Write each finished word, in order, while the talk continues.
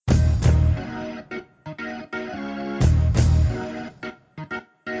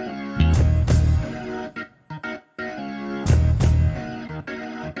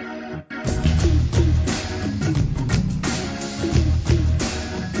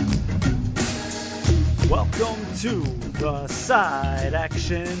Welcome to the Side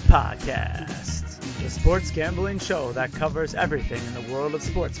Action Podcast, the sports gambling show that covers everything in the world of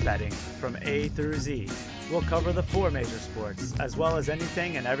sports betting from A through Z. We'll cover the four major sports, as well as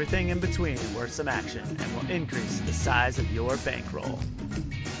anything and everything in between worth some action, and will increase the size of your bankroll.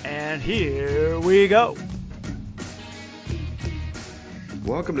 And here we go.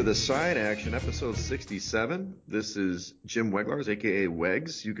 Welcome to the Side Action, episode 67. This is Jim Weglars, a.k.a.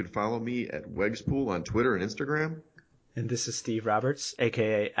 Wegs. You can follow me at Wegspool on Twitter and Instagram. And this is Steve Roberts,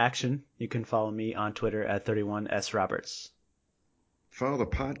 a.k.a. Action. You can follow me on Twitter at 31sroberts. Follow the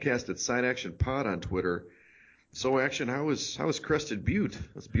podcast at Side Action Pod on Twitter. So, Action, how was Crested Butte?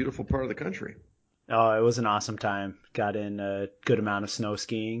 That's a beautiful part of the country. Oh, it was an awesome time. Got in a good amount of snow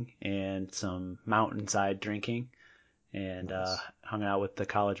skiing and some mountainside drinking. And Nice. Hung out with the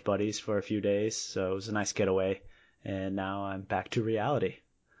college buddies for a few days. So it was a nice getaway. And now I'm back to reality.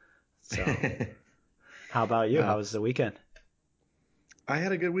 So how about you? How was the weekend? I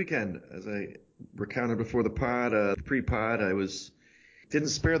had a good weekend. As I recounted before the pod, pre-pod, I didn't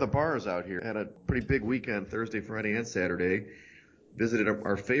spare the bars out here. Had a pretty big weekend, Thursday, Friday, and Saturday. Visited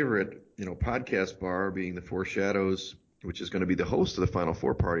our favorite, podcast bar, being the Four Shadows, which is going to be the host of the Final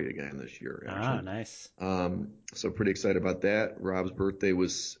Four party again this year. Ah, nice. So pretty excited about that. Rob's birthday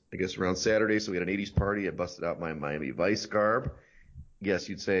was, I guess, around Saturday, so we had an 80s party. I busted out my Miami Vice garb. Yes,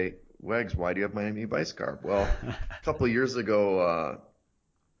 you'd say, Wags, why do you have Miami Vice garb? Well, a couple of years ago,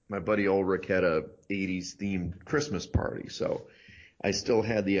 my buddy Ulrich had a 80s themed Christmas party, so I still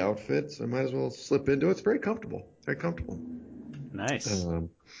had the outfit, so I might as well slip into it. It's very comfortable. Very comfortable. Nice.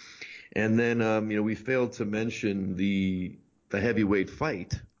 And then, we failed to mention the heavyweight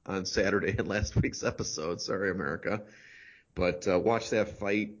fight on Saturday in last week's episode. Sorry, America. But watch that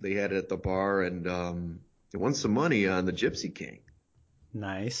fight. They had it at the bar, and they won some money on the Gypsy King.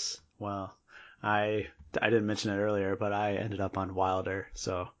 Nice. Well, I didn't mention it earlier, but I ended up on Wilder,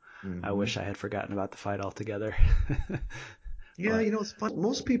 so I wish I had forgotten about the fight altogether. Yeah, it's fun.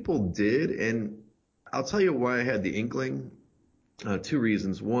 Most people did, and I'll tell you why I had the inkling. Two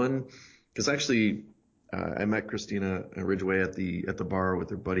reasons. One, because actually I met Christina Ridgway at the bar with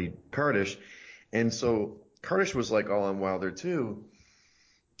her buddy Kardish, and so Kardish was like all on Wilder too,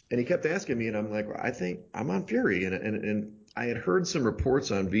 and he kept asking me, and I'm like, I think I'm on Fury, and I had heard some reports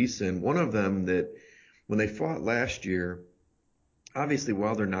on VSiN, one of them that when they fought last year, obviously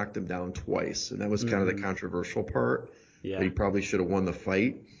Wilder knocked him down twice, and that was kind of the controversial part. Yeah. That he probably should have won the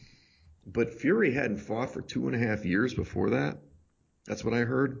fight. But Fury hadn't fought for 2.5 years before that. That's what I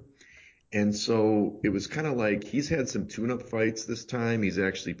heard. And so it was kind of like he's had some tune-up fights this time. He's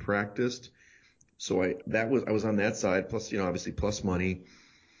actually practiced. So I was on that side, plus, obviously plus money.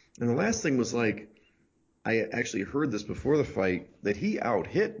 And the last thing was like, I actually heard this before the fight, that he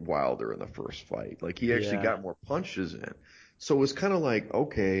out-hit Wilder in the first fight. Like he actually got more punches in. So it was kind of like,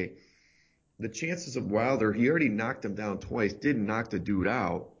 okay, the chances of Wilder, he already knocked him down twice, didn't knock the dude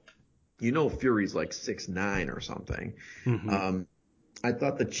out. Fury's like 6'9" or something. Mm-hmm. I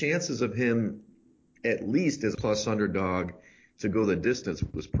thought the chances of him, at least as a plus underdog, to go the distance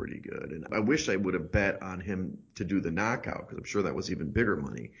was pretty good. And I wish I would have bet on him to do the knockout, because I'm sure that was even bigger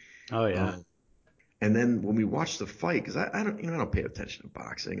money. Oh, yeah. And then when we watched the fight, because I don't pay attention to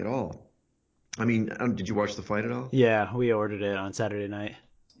boxing at all. I mean, did you watch the fight at all? Yeah, we ordered it on Saturday night.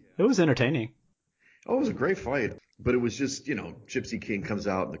 It was entertaining. Oh, it was a great fight. But it was just, Gypsy King comes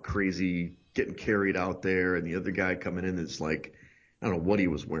out in the crazy, getting carried out there, and the other guy coming in is like, I don't know what he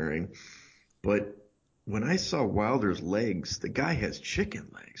was wearing. But when I saw Wilder's legs, the guy has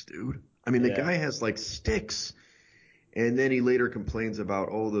chicken legs, dude. I mean, the guy has like sticks. And then he later complains about,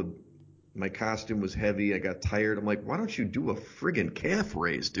 my costume was heavy, I got tired. I'm like, why don't you do a friggin' calf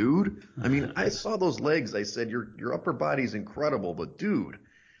raise, dude? I mean, I saw those legs. I said, your upper body's incredible, but dude,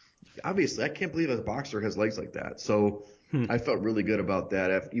 obviously I can't believe a boxer has legs like that. So I felt really good about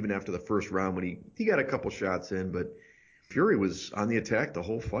that, even after the first round when he got a couple shots in, but Fury was on the attack the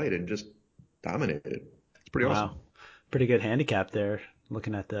whole fight and just dominated. It's pretty awesome. Pretty good handicap there,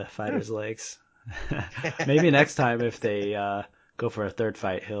 looking at the fighter's legs. Maybe next time if they go for a third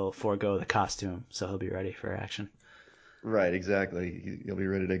fight, he'll forego the costume, so he'll be ready for action. Right, exactly. He'll be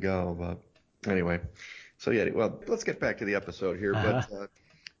ready to go. But anyway, so well, let's get back to the episode here.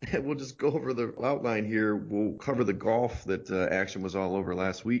 But we'll just go over the outline here. We'll cover the golf that Action was all over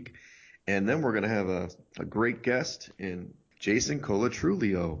last week. And then we're going to have a great guest in Jason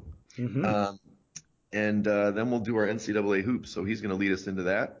Colatrulio. Mm-hmm. And then we'll do our NCAA hoops. So he's going to lead us into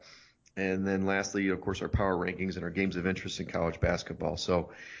that. And then lastly, of course, our power rankings and our games of interest in college basketball. So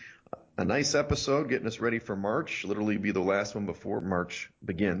a nice episode getting us ready for March. Literally be the last one before March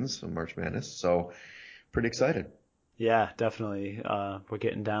begins, so March Madness. So pretty excited. Yeah, definitely. We're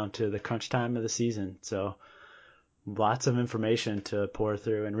getting down to the crunch time of the season, so lots of information to pour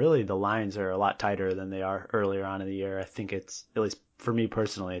through, and really the lines are a lot tighter than they are earlier on in the year. I think it's, at least for me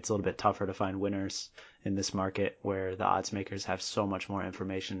personally, it's a little bit tougher to find winners in this market where the odds makers have so much more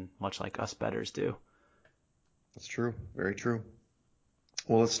information, much like us bettors do. That's true. Very true.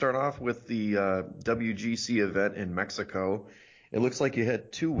 Well, let's start off with the WGC event in Mexico. It looks like you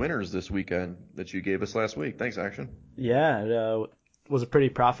had 2 winners this weekend that you gave us last week. Thanks, Action. Yeah, it was a pretty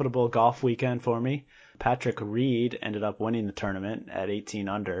profitable golf weekend for me. Patrick Reed ended up winning the tournament at 18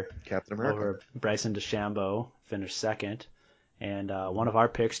 under. Captain America. Over Bryson DeChambeau, finished second. And one of our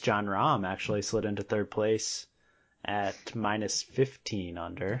picks, John Rahm, actually slid into third place at minus 15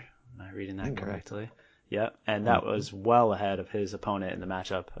 under. Am I reading that correctly? Yep, and that was well ahead of his opponent in the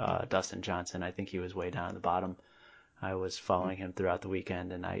matchup, Dustin Johnson. I think he was way down at the bottom. I was following him throughout the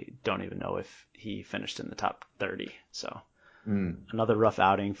weekend, and I don't even know if he finished in the top 30. So another rough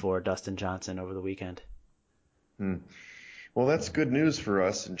outing for Dustin Johnson over the weekend. Well, that's good news for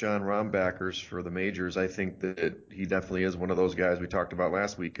us and John Rahm backers for the majors. I think that he definitely is one of those guys we talked about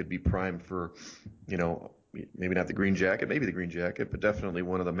last week, could be primed for, maybe not the green jacket, maybe the green jacket, but definitely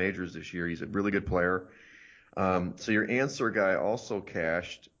one of the majors this year. He's a really good player. So your Answer guy also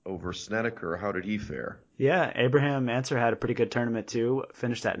cashed over Snedeker. How did he fare? Yeah, Abraham Answer had a pretty good tournament too.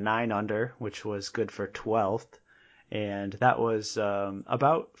 Finished at 9 under, which was good for 12th. And that was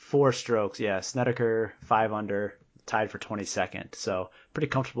about 4 strokes. Yeah, Snedeker 5 under, tied for 22nd. So pretty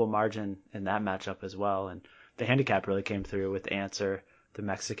comfortable margin in that matchup as well. And the handicap really came through with Answer, the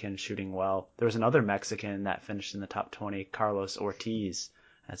Mexican, shooting well. There was another Mexican that finished in the top 20, Carlos Ortiz,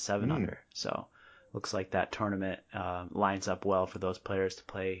 at 7 under. So looks like that tournament lines up well for those players to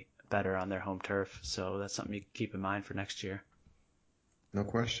play better on their home turf. So that's something you can keep in mind for next year. No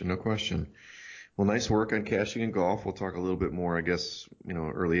question, no question. Well, nice work on cashing in golf. We'll talk a little bit more, I guess,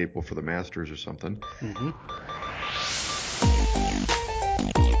 early April for the Masters or something.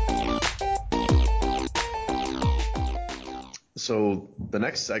 So the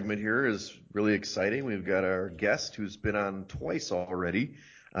next segment here is really exciting. We've got our guest who's been on twice already,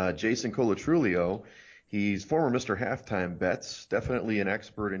 Jason Colatrulio. He's former Mr. Halftime Bets, definitely an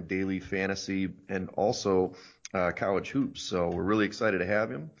expert in daily fantasy and also college hoops. So we're really excited to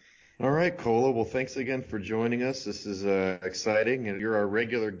have him. All right, Cola. Well, thanks again for joining us. This is exciting, and you're our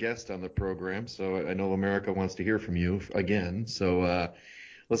regular guest on the program, so I know America wants to hear from you again. So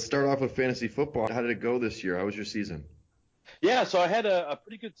let's start off with fantasy football. How did it go this year? How was your season? Yeah, so I had a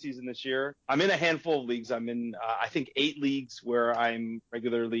pretty good season this year. I'm in a handful of leagues. I'm in, I think, 8 leagues where I'm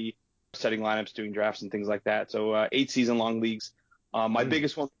regularly setting lineups, doing drafts, and things like that. So 8 season-long leagues. My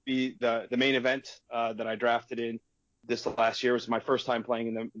biggest one would be the main event that I drafted in this last year. It was my first time playing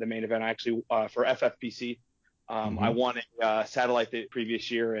in the main event, actually, for FFPC. I won a satellite the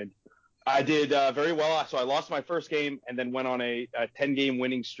previous year, and I did very well. So I lost my first game and then went on a 10-game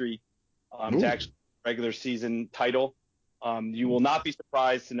winning streak to actually regular season title. You will not be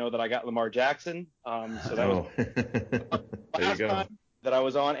surprised to know that I got Lamar Jackson. So that was there you go. time that I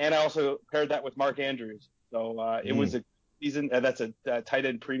was on, and I also paired that with Mark Andrews. So it was a season. That's a tight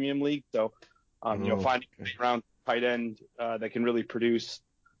end premium league. So finding a round tight end that can really produce,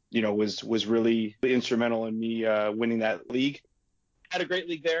 was really instrumental in me winning that league. Had a great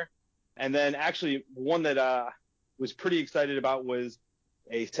league there, and then actually one that was pretty excited about was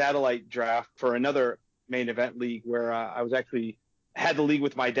a satellite draft for another main event league where I was actually had the league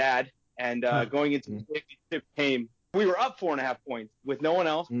with my dad, and going into the championship game, we were up 4.5 points with no one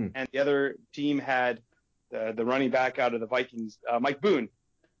else, and the other team had the running back out of the Vikings, Mike Boone.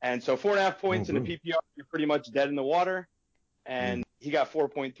 And so 4.5 points in a PPR, you're pretty much dead in the water. And he got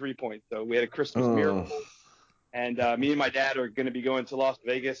 4.3 points. So we had a Christmas miracle. And me and my dad are going to be going to Las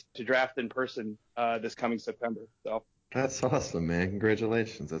Vegas to draft in person this coming September. So that's awesome, man.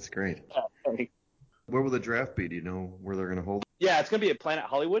 Congratulations. That's great. Yeah, where will the draft be? Do you know where they're going to hold it? Yeah, it's going to be at Planet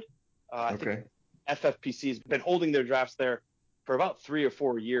Hollywood. I think FFPC has been holding their drafts there for about 3 or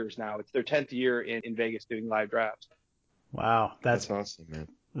 4 years now. It's their 10th year in Vegas doing live drafts. Wow, that's awesome, man.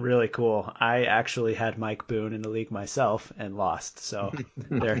 Really cool. I actually had Mike Boone in the league myself and lost. So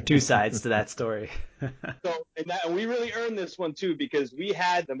there are 2 sides to that story. And we really earned this one too, because we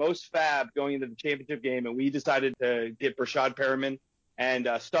had the most fab going into the championship game, and we decided to get Brashad Perriman and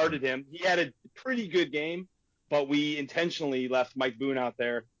started him. He had a pretty good game, but we intentionally left Mike Boone out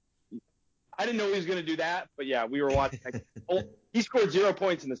there. I didn't know he was going to do that, but yeah, we were watching. He scored 0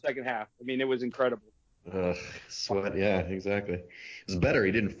 points in the second half. I mean, it was incredible. Sweat, yeah, exactly. It was better.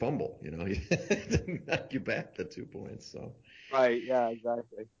 He didn't fumble, He didn't knock you back the 2 points. So right, yeah,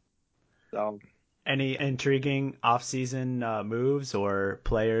 exactly. So, Any intriguing off-season moves or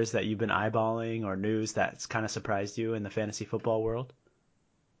players that you've been eyeballing or news that's kind of surprised you in the fantasy football world?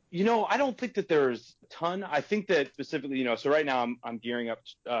 I don't think that there's a ton. I think that specifically, so right now I'm gearing up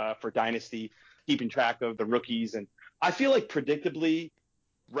for Dynasty, keeping track of the rookies, and I feel like predictably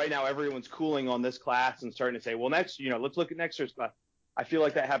right now everyone's cooling on this class and starting to say, well, let's look at next year's class. I feel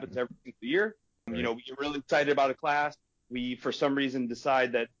like that happens every single year. Right. We get really excited about a class. We, for some reason,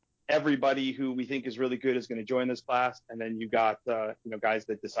 decide that everybody who we think is really good is going to join this class, and then you got guys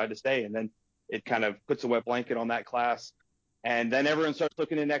that decide to stay, and then it kind of puts a wet blanket on that class. And then everyone starts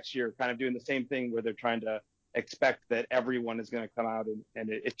looking at next year, kind of doing the same thing where they're trying to expect that everyone is going to come out, and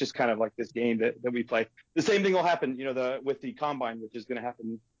it's just kind of like this game that we play. The same thing will happen, with the combine, which is going to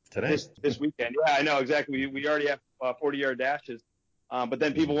happen today, this weekend. Yeah, I know exactly. We already have 40-yard dashes, but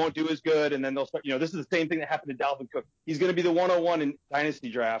then people won't do as good, and then they'll start. This is the same thing that happened to Dalvin Cook. He's going to be the 101 in dynasty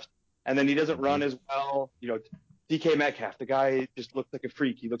drafts, and then he doesn't run as well. DK Metcalf, the guy just looks like a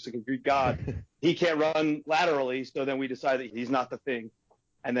freak. He looks like a Greek god. He can't run laterally, so then we decide that he's not the thing.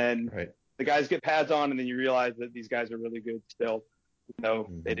 And then the guys get pads on, and then you realize that these guys are really good still.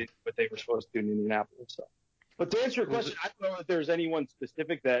 They did what they were supposed to do in Indianapolis. So. But to answer your question, I don't know if there's anyone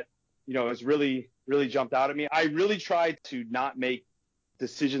specific that, has really, really jumped out at me. I really tried to not make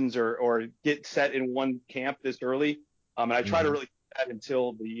decisions or get set in one camp this early. And I try to really do that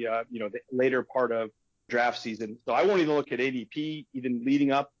until the later part of draft season. So I won't even look at ADP even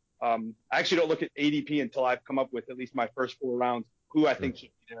leading up. I actually don't look at ADP until I've come up with at least my first 4 rounds, who I think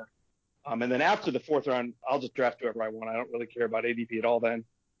should be there. And then after the 4th round, I'll just draft whoever I want. I don't really care about ADP at all then.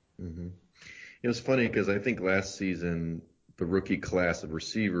 Mm-hmm. It's funny because I think last season, the rookie class of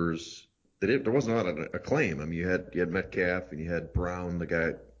receivers, there wasn't a lot of acclaim. I mean, you had Metcalf and you had Brown, the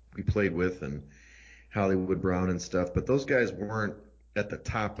guy we played with, and Hollywood Brown and stuff. But those guys weren't at the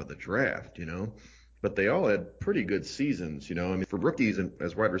top of the draft, But they all had pretty good seasons, I mean, for rookies and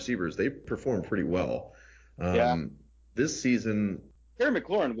as wide receivers, they performed pretty well. This season, Terry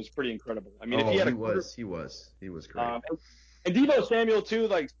McLaurin was pretty incredible. I mean, if he was great. And Deebo Samuel too,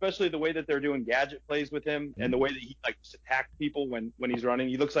 especially the way that they're doing gadget plays with him and the way that he just attacks people when he's running.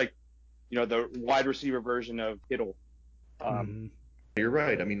 He looks like, the wide receiver version of Kittle. You're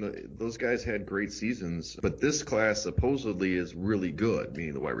right. I mean, those guys had great seasons, but this class supposedly is really good,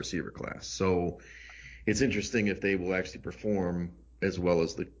 meaning the wide receiver class. So it's interesting if they will actually perform as well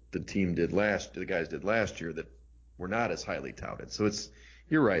as the guys did last year that were not as highly touted. So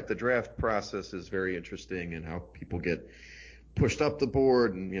you're right. The draft process is very interesting and how people get pushed up the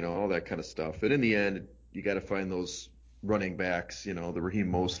board and, all that kind of stuff. And in the end, you got to find those running backs, the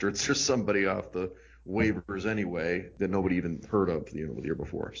Raheem Mosterts or somebody off the waivers anyway that nobody even heard of, the year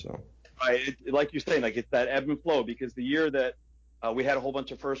before. So like you're saying, it's that ebb and flow, because the year that we had a whole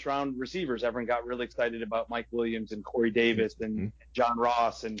bunch of first round receivers, everyone got really excited about Mike Williams and Corey Davis and John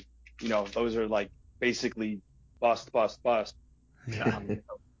Ross, and those are basically bust. Yeah. I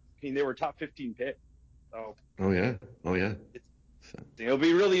mean, they were top 15 picks. So Oh yeah. It'll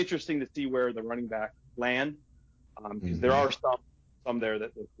be really interesting to see where the running backs land, because there are some there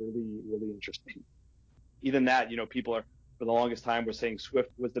that look really, really interesting. Even that, people are, for the longest time, were saying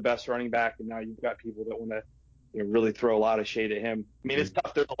Swift was the best running back, and now you've got people that want to really throw a lot of shade at him. I mean, it's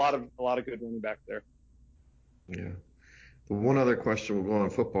tough. There's a lot of good running backs there. Yeah. The one other question we'll go on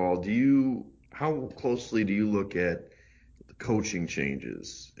football. How closely do you look at the coaching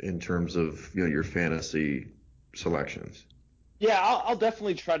changes in terms of your fantasy selections? Yeah, I'll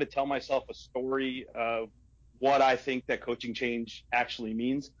definitely try to tell myself a story of what I think that coaching change actually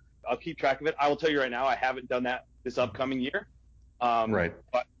means. I'll keep track of it. I will tell you right now, I haven't done that this upcoming year. Right.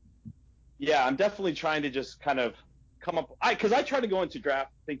 But yeah, I'm definitely trying to just kind of come up, because I try to go into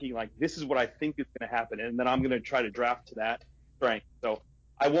draft thinking this is what I think is going to happen, and then I'm going to try to draft to that strength. So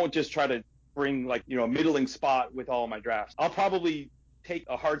I won't just try to bring a middling spot with all of my drafts. I'll probably take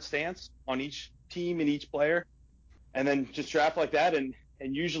a hard stance on each team and each player, and then just draft like that. And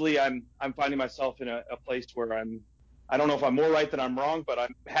usually I'm finding myself in a place where I don't know if I'm more right than I'm wrong, but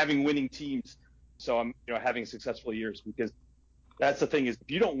I'm having winning teams. So I'm, having successful years, because that's the thing is, if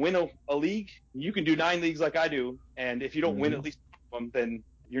you don't win a league, you can do 9 leagues like I do. And if you don't win at least one of them, then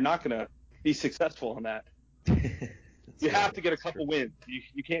you're not going to be successful in that. You have to get a couple wins.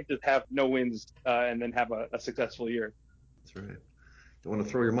 You can't just have no wins and then have a successful year. That's right. Don't want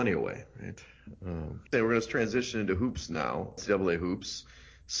to throw your money away, right? We're going to transition into hoops now, NCAA hoops.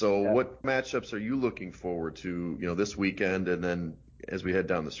 So what matchups are you looking forward to, this weekend and then as we head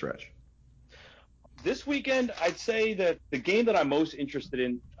down the stretch? This weekend, I'd say that the game that I'm most interested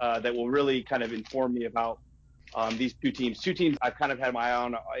in that will really kind of inform me about these two teams I've kind of had my eye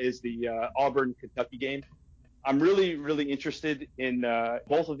on is the Auburn-Kentucky game. I'm really, really interested in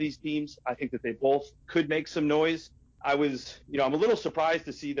both of these teams. I think that they both could make some noise. I'm a little surprised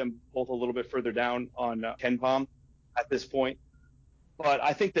to see them both a little bit further down on KenPom at this point. But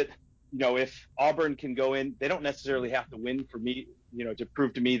I think that, if Auburn can go in, they don't necessarily have to win for me, to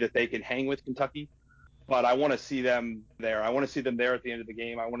prove to me that they can hang with Kentucky. But I want to see them there. I want to see them there at the end of the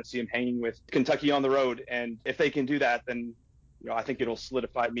game. I want to see them hanging with Kentucky on the road. And if they can do that, then, I think it'll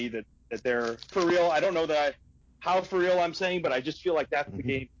solidify me that they're for real. I don't know how for real I'm saying, but I just feel like that's the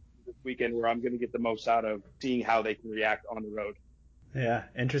game this weekend where I'm going to get the most out of seeing how they can react on the road. Yeah,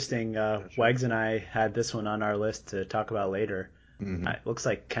 interesting. Wags and I had this one on our list to talk about later. Mm-hmm. It looks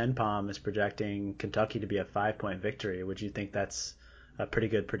like KenPom is projecting Kentucky to be a 5-point victory. Would you think that's a pretty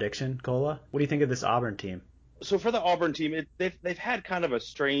good prediction, Cola? What do you think of this Auburn team? So for the Auburn team, they've had kind of a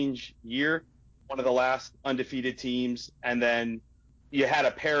strange year. One of the last undefeated teams, and then you had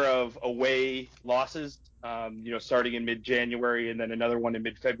a pair of away losses, starting in mid-January, and then another one in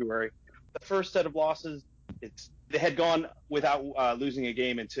mid-February. The first set of losses, they had gone without losing a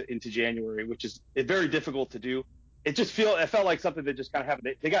game into January, which is very difficult to do. It felt like something that just kind of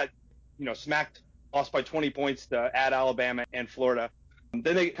happened. They got, smacked, lost by 20 points at Alabama and Florida.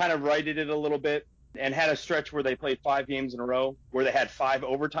 Then they kind of righted it a little bit and had a stretch where they played 5 games in a row, where they had 5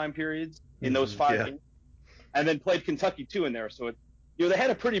 overtime periods in those 5 games, and then played Kentucky too in there. So they had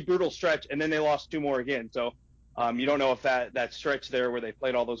a pretty brutal stretch, and then they lost 2 more again. So you don't know if that stretch there where they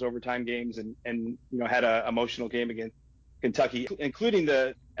played all those overtime games and had an emotional game against Kentucky, including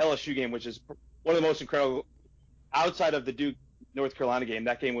the LSU game, which is one of the most incredible outside of the Duke North Carolina game.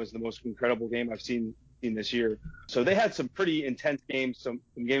 That game was the most incredible game I've seen this year. So they had some pretty intense games, some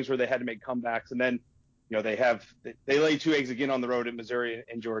games where they had to make comebacks, and then they lay 2 eggs again on the road at Missouri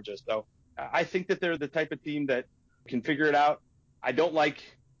and Georgia. So I think that they're the type of team that can figure it out. I don't like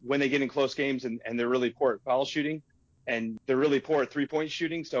when they get in close games and they're really poor at foul shooting, and they're really poor at 3-point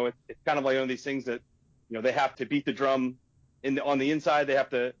shooting. So it's kind of like one of these things that they have to beat the drum on the inside. They have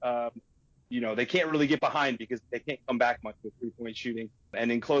to they can't really get behind because they can't come back much with 3-point shooting.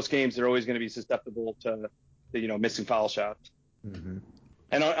 And in close games, they're always going to be susceptible to missing foul shots. Mm-hmm.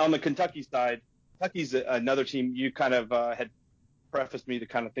 And on the Kentucky side, Kentucky's another team. You kind of had prefaced me to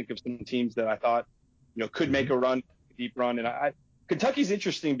kind of think of some teams that I thought could make a deep run. And Kentucky's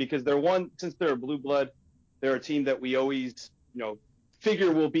interesting because since they're a blue blood, they're a team that we always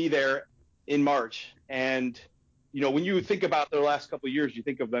figure will be there in March. And when you think about their last couple of years, you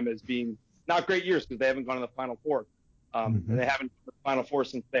think of them as being not great years because they haven't gone to the Final Four. And they haven't gone to the Final Four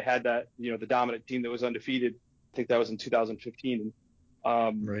since they had that, the dominant team that was undefeated. I think that was in 2015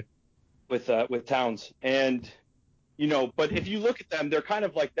 with Towns. And, but if you look at them, they're kind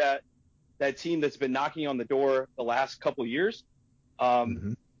of like that team that's been knocking on the door the last couple of years.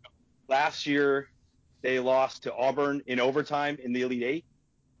 Last year, they lost to Auburn in overtime in the Elite Eight.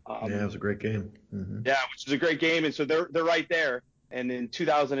 It was a great game. Mm-hmm. Yeah, which is a great game. And so they're right there. And in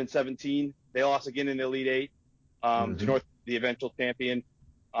 2017, they lost again in the Elite Eight to North, the eventual champion.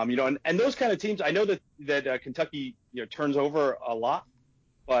 And those kind of teams, I know that Kentucky turns over a lot,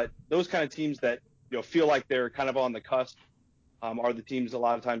 but those kind of teams that feel like they're kind of on the cusp are the teams a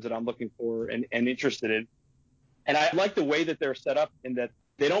lot of times that I'm looking for and interested in. And I like the way that they're set up in that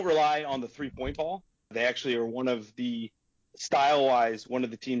they don't rely on the 3-point ball. They actually are one of the style-wise, one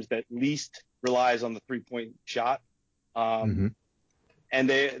of the teams that least relies on the 3-point shot. And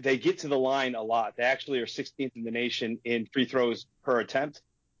they get to the line a lot. They actually are 16th in the nation in free throws per attempt,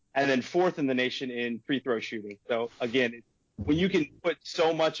 and then 4th in the nation in free throw shooting. So again, when you can put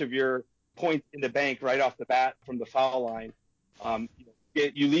so much of your points in the bank right off the bat from the foul line,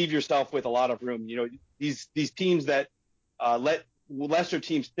 you leave yourself with a lot of room. These teams that let lesser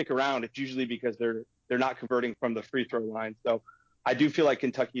teams stick around, it's usually because they're not converting from the free throw line. So I do feel like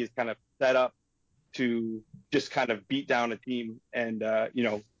Kentucky is kind of set up to just kind of beat down a team and,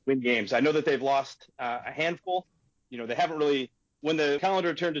 win games. I know that they've lost a handful. They haven't really, when the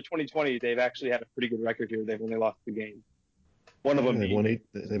calendar turned to 2020, they've actually had a pretty good record here. They've only lost 2 games. One of them. They've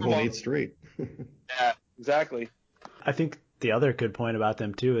won 8 straight. Yeah, exactly. I think the other good point about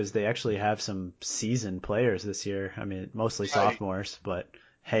them too is they actually have some seasoned players this year. I mean, mostly sophomores, but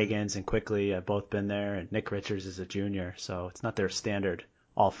Higgins and Quickly have both been there, and Nick Richards is a junior, so it's not their standard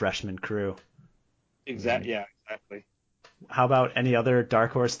all freshman crew. Exactly. Yeah, exactly. How about any other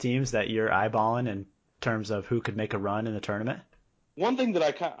dark horse teams that you're eyeballing in terms of who could make a run in the tournament? One thing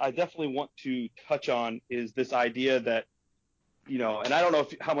that I definitely want to touch on is this idea that, and I don't know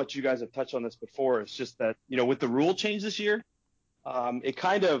how much you guys have touched on this before. It's just that, with the rule change this year, it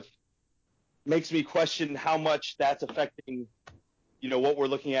kind of makes me question how much that's affecting, what we're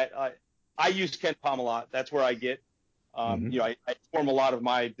looking at. I use KenPom a lot. That's where I get, I form a lot of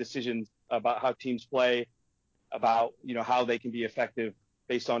my decisions about how teams play, about, how they can be effective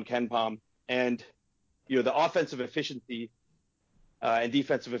based on KenPom. And, the offensive efficiency and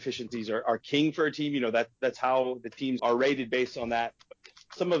defensive efficiencies are king for a team. That's how the teams are rated based on that.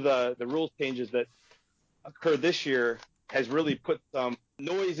 Some of the rules changes that occurred this year has really put some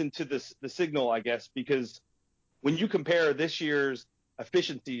noise into the signal, I guess, because when you compare this year's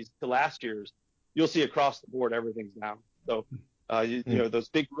efficiencies to last year's, you'll see across the board everything's down. So, those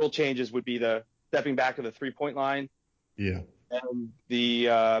big rule changes would be the stepping back of the 3-point line. Yeah. And the,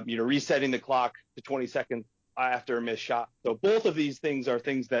 resetting the clock to 20 seconds after a missed shot. So both of these things are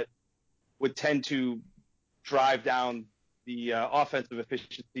things that would tend to drive down the offensive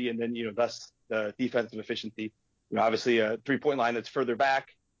efficiency and then, thus the defensive efficiency. Obviously a 3-point line that's further back,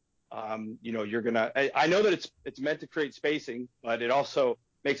 you're going to – I know that it's meant to create spacing, but it also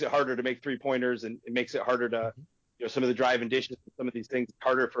makes it harder to make 3-pointers, and it makes it harder to, some of the drive and dishes, some of these things,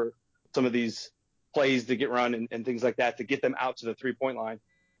 harder for some of these plays to get run and things like that to get them out to the 3-point line.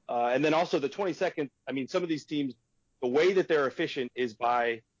 And then also the 20 seconds, some of these teams, the way that they're efficient is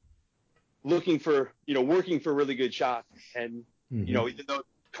by looking for, working for really good shots. And, even though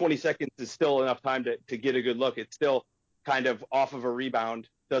 20 seconds is still enough time to get a good look, it's still kind of off of a rebound,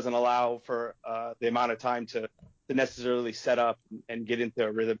 doesn't allow for the amount of time to necessarily set up and get into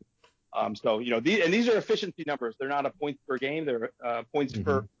a rhythm. So, these are efficiency numbers. They're not a points per game. They're points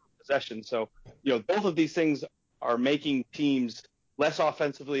per possession. So, both of these things are making teams less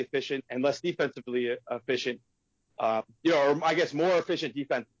offensively efficient and less defensively efficient, or I guess more efficient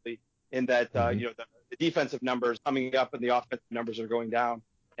defensively in that, the defensive numbers coming up and the offensive numbers are going down.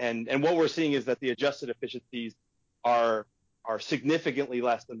 And what we're seeing is that the adjusted efficiencies are significantly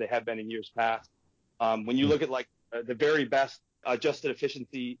less than they have been in years past. When you look at like the very best adjusted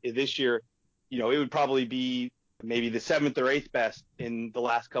efficiency this year, it would probably be maybe the 7th or 8th best in the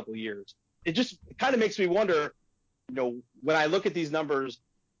last couple of years. It kind of makes me wonder, when I look at these numbers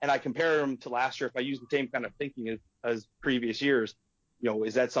and I compare them to last year, if I use the same kind of thinking as previous years,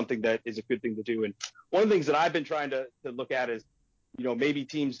 is that something that is a good thing to do? And one of the things that I've been trying to look at is, maybe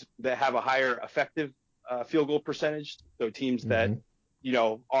teams that have a higher effective field goal percentage. So teams that,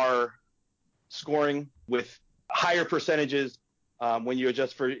 are scoring with higher percentages when you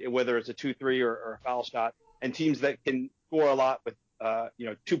adjust for whether it's a 2-3 or a foul shot, and teams that can score a lot with,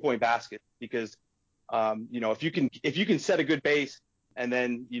 2-point baskets, because, if you can set a good base and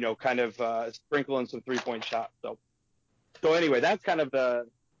then, kind of sprinkle in some 3-point shots. So anyway, that's kind of the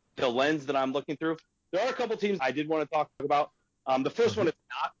lens that I'm looking through. There are a couple teams I did want to talk about. The first one is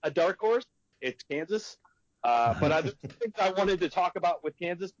not a dark horse. It's Kansas. But other things I wanted to talk about with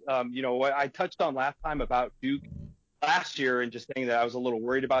Kansas, what I touched on last time about Duke last year and just saying that I was a little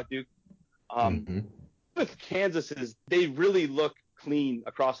worried about Duke. With Kansas is they really look clean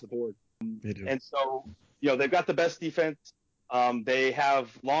across the board. They do. And so, they've got the best defense. They have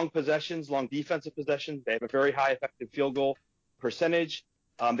long possessions, long defensive possessions. They have a very high effective field goal percentage.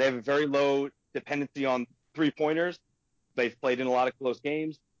 They have a very low dependency on 3-pointers. They've played in a lot of close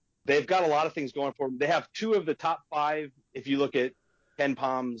games. They've got a lot of things going for them. They have 2 of the top 5, if you look at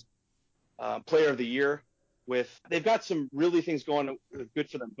KenPom's Player of the Year. They've got some really things going good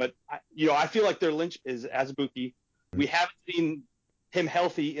for them. But I feel like their linchpin is Azubuike. We haven't seen him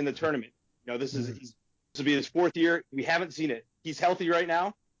healthy in the tournament. This will be his 4th year. We haven't seen it. He's healthy right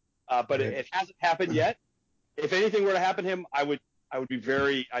now, but it hasn't happened yet. If anything were to happen to him,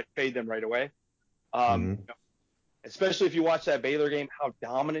 I'd fade them right away. Especially if you watch that Baylor game, how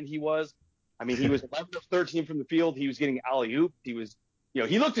dominant he was. He was 11 of 13 from the field. He was getting alley-oop. He was,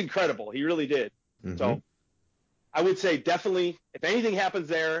 he looked incredible. He really did. So I would say definitely, if anything happens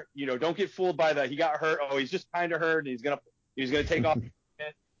there, don't get fooled by he got hurt. Oh, he's just kind of hurt. He's gonna take off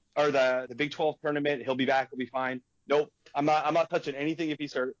or the Big 12 tournament. He'll be back. He'll be fine. Nope. I'm not touching anything if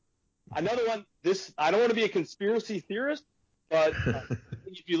he's hurt. Another one. I don't want to be a conspiracy theorist, but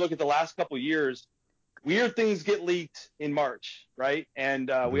if you look at the last couple of years, weird things get leaked in March, right?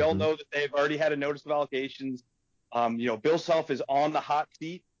 And we all know that they've already had a notice of allegations. Bill Self is on the hot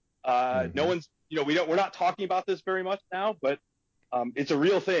seat. No one's, we're not talking about this very much now, but it's a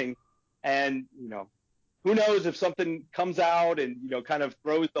real thing. And, who knows if something comes out and, kind of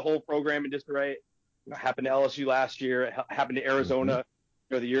throws the whole program in disarray. It happened to LSU last year. It happened to Arizona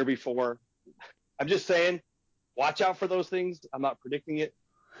the year before. I'm just saying, watch out for those things. I'm not predicting it,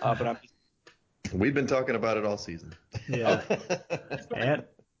 but I'm just. We've been talking about it all season. Yeah.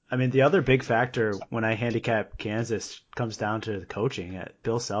 And I mean, the other big factor when I handicap Kansas comes down to the coaching.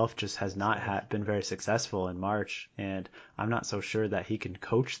 Bill Self just has not been very successful in March, and I'm not so sure that he can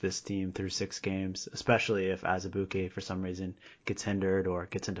coach this team through 6 games, especially if Azubuike for some reason gets hindered or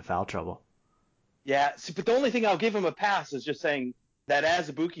gets into foul trouble. Yeah, but the only thing I'll give him a pass is just saying that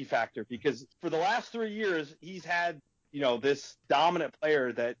Azubuike factor, because for the last 3 years he's had, this dominant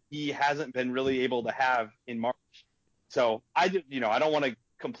player that he hasn't been really able to have in March. So I don't want to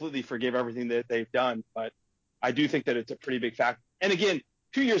completely forgive everything that they've done, but I do think that it's a pretty big factor. And again,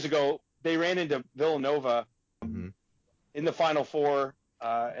 2 years ago, they ran into Villanova in the Final Four,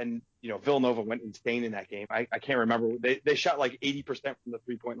 and Villanova went insane in that game. I can't remember. They shot like 80% from the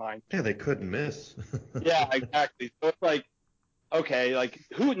 3-point line. Yeah, they couldn't miss. Yeah, exactly. So it's like, okay,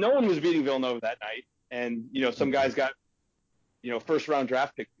 no one was beating Villanova that night, and some guys got first round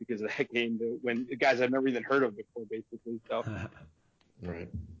draft picks because of that game, when guys I've never even heard of before, basically. So. Right.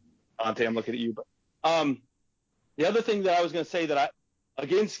 Ante, I'm looking at you. But the other thing that I was going to say that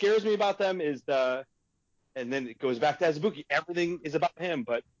again scares me about them is and then it goes back to Azubuike. Everything is about him,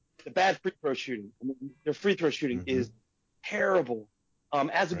 but the bad free throw shooting. I mean, their free throw shooting is terrible.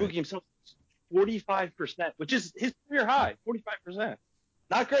 Azubuike himself, 45%, which is his career high, 45%.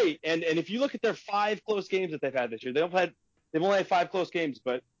 Not great. And if you look at their 5 close games that they've had this year, they've only had 5 close games,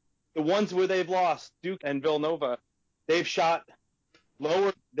 but the ones where they've lost, Duke and Villanova, they've shot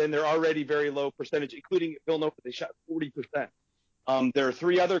lower than their already very low percentage, including Villanova. They shot 40%. There are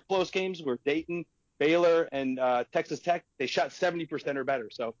 3 other close games where Dayton, Baylor, and Texas Tech, they shot 70% or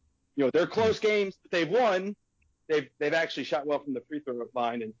better. So, their close games that they've won, they've actually shot well from the free throw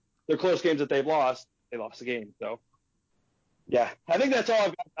line, and their close games that they've lost, they lost the game. So, yeah, I think that's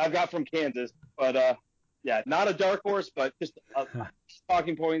all I've got from Kansas. But yeah, not a dark horse, but just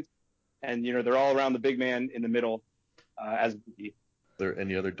talking points, and they're all around the big man in the middle, as the. There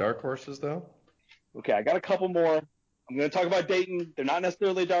any other dark horses though? Okay, I got a couple more. I'm going to talk about Dayton. They're not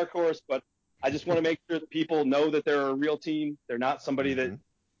necessarily a dark horse, but I just want to make sure that people know that they're a real team. They're not somebody that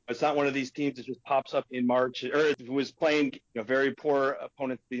it's not one of these teams that just pops up in March or was playing very poor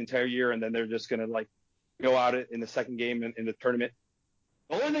opponents the entire year, and then they're just going to go out in the second game in the tournament.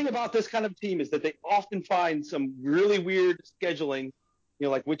 The only thing about this kind of team is that they often find some really weird scheduling,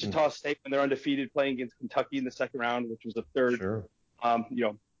 like Wichita State when they're undefeated playing against Kentucky in the second round, which was the third. Sure.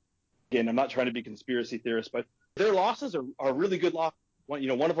 Again, I'm not trying to be conspiracy theorist, but their losses are really good losses.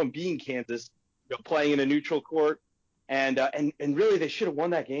 One of them being Kansas, playing in a neutral court, and really they should have won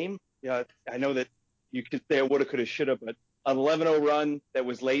that game. I know that you could say woulda, coulda, shoulda, but an 11-0 run that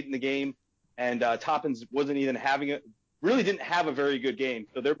was late in the game, and Toppins wasn't even really didn't have a very good game.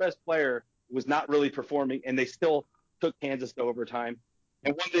 So their best player was not really performing, and they still took Kansas to overtime.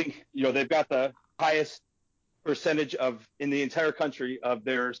 And one thing, they've got the highest percentage in the entire country of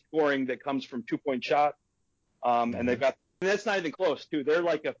their scoring that comes from 2-point shot. And that's not even close too. They're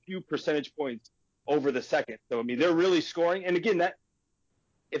like a few percentage points over the second. So, I mean, they're really scoring. And again,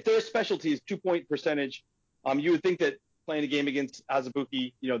 if their specialty is 2-point percentage, you would think that playing a game against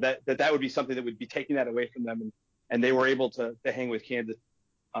Azubuike, that would be something that would be taking that away from them. And they were able to hang with Kansas,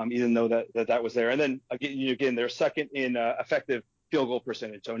 even though that was there. And then again, they're second in effective field goal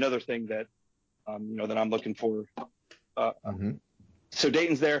percentage. So another thing that, that I'm looking for. So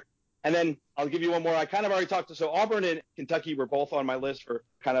Dayton's there. And then I'll give you one more. I kind of already talked to, so Auburn and Kentucky were both on my list for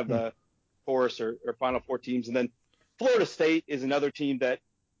kind of the chorus or Final Four teams. And then Florida State is another team that,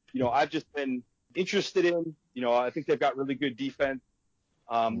 I've just been interested in. I think they've got really good defense.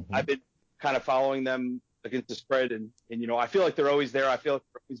 I've been kind of following them against the spread. And I feel like they're always there. I feel like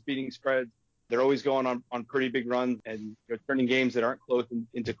they're always beating spreads. They're always going on pretty big runs and turning games that aren't close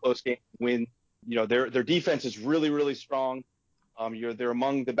into close games to win. Their defense is really, really strong. They're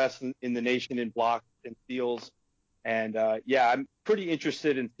among the best in the nation in blocks and steals. And, I'm pretty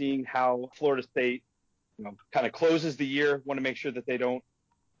interested in seeing how Florida State, kind of closes the year. Want to make sure that they don't,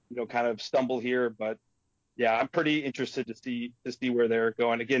 kind of stumble here. But, yeah, I'm pretty interested to see where they're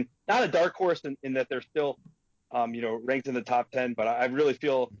going. Again, not a dark horse in that they're still, ranked in the top 10, but I really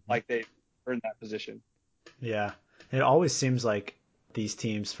feel like they've earned that position. Yeah. It always seems like these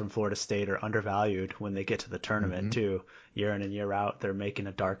teams from Florida State are undervalued when they get to the tournament too. Year in and year out, they're making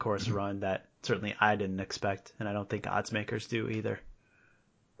a dark horse run that certainly I didn't expect, and I don't think odds makers do either.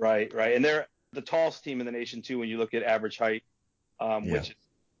 Right. And they're the tallest team in the nation too when you look at average height, which is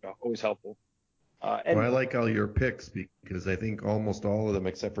always helpful. I like all your picks because I think almost all of them,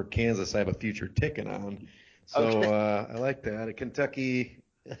 except for Kansas, I have a future ticket on. So I like that. Kentucky,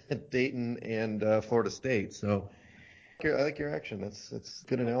 Dayton, and Florida State. So I like your action. That's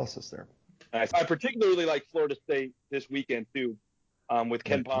good analysis there. Nice. I particularly like Florida State this weekend too. with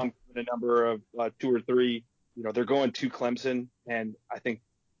Ken Palm in a number of 2 or 3. They're going to Clemson, and I think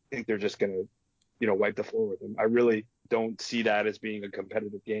they're just going to, wipe the floor with them. I really don't see that as being a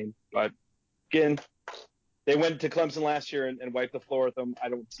competitive game. But again, they went to Clemson last year and wiped the floor with them. I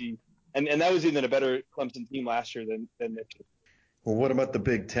don't see, and that was even a better Clemson team last year than this year. Well, what about the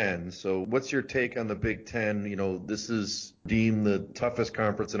Big Ten? So what's your take on the Big Ten? This is deemed the toughest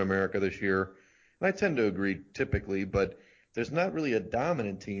conference in America this year. And I tend to agree typically, but there's not really a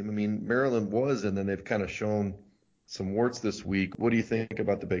dominant team. I mean, Maryland was, and then they've kind of shown some warts this week. What do you think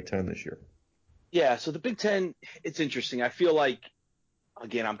about the Big Ten this year? Yeah, so the Big Ten, it's interesting. I feel like,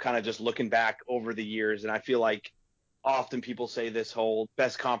 again, I'm kind of just looking back over the years, and I feel like often people say this whole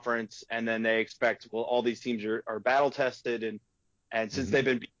best conference, and then they expect, well, all these teams are battle tested, and since they've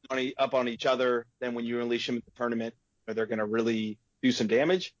been up on each other, then when you unleash them at the tournament, they're going to really do some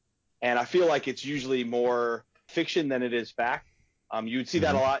damage. And I feel like it's usually more fiction than it is fact. You would see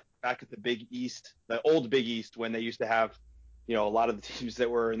that a lot back at the Big East, the old Big East, when they used to have, a lot of the teams that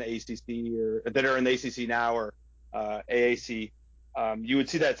were in the ACC or that are in the ACC now or AAC. You would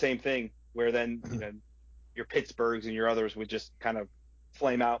see that same thing where then your Pittsburghs and your others would just kind of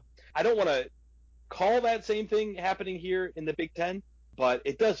flame out. I don't want to call that same thing happening here in the Big Ten, but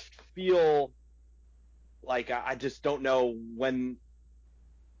it does feel like I just don't know when.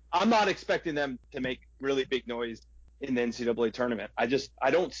 I'm not expecting them to make really big noise in the NCAA tournament. I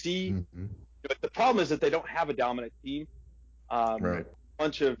don't see. The problem is that they don't have a dominant team. Right. A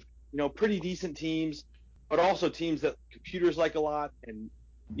bunch of pretty decent teams, but also teams that computers like a lot, and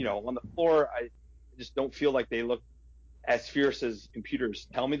on the floor, I just don't feel like they look as fierce as computers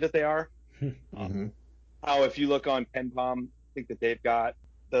tell me that they are. How if you look on KenPom, I think that they've got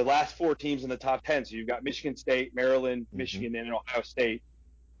the last 4 teams in the top 10. So you've got Michigan State, Maryland, Michigan, and Ohio State.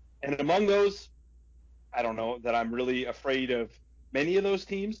 And among those, I don't know that I'm really afraid of many of those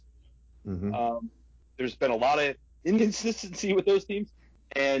teams. There's been a lot of inconsistency with those teams.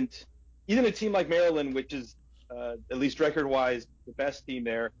 And even a team like Maryland, which is at least record-wise the best team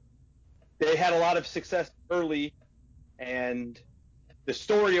there, they had a lot of success early. And the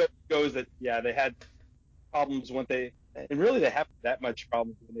story goes that, they had problems when they haven't that much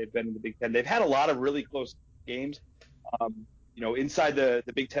problems when they've been in the Big Ten. They've had a lot of really close games. Inside the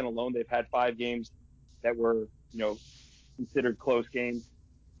Big Ten alone, they've had 5 games that were, considered close games.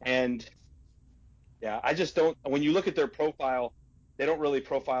 And I just don't, when you look at their profile, they don't really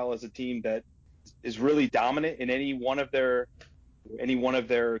profile as a team that is really dominant in any one of their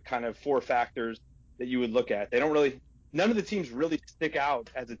kind of 4 factors that you would look at. They don't really, none of the teams really stick out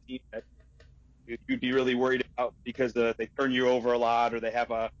as a team that you'd be really worried about because they turn you over a lot or they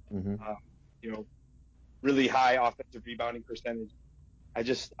have a, really high offensive rebounding percentage.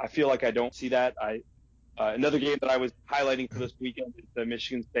 I feel like I don't see that. Another game that I was highlighting for this weekend is the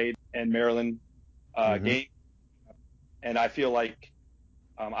Michigan State and Maryland game. And I feel like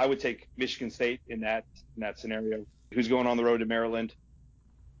I would take Michigan State in that scenario. Who's going on the road to Maryland?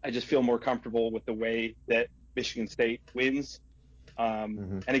 I just feel more comfortable with the way that Michigan State wins.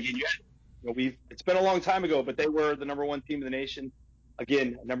 And again, it's been a long time ago, but they were the number 1 team in the nation.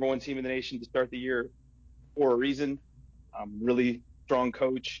 Again, number 1 team in the nation to start the year for a reason. Really strong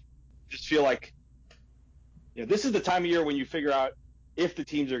coach. Just feel like this is the time of year when you figure out if the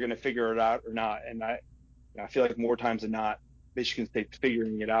teams are going to figure it out or not. And I feel like more times than not, Michigan State's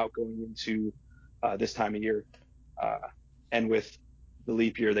figuring it out going into this time of year. And with the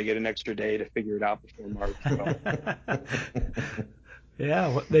leap year, they get an extra day to figure it out before March. So.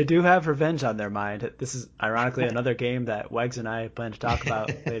 Yeah, they do have revenge on their mind. This is ironically another game that Wags and I plan to talk about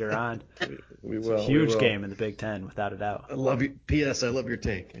later on. We It's will. a huge game in the Big Ten, without a doubt. I love you. P.S. I love your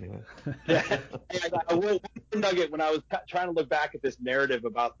take. Anyway. I will one nugget when I was trying to look back at this narrative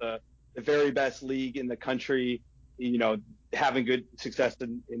about the very best league in the country, having good success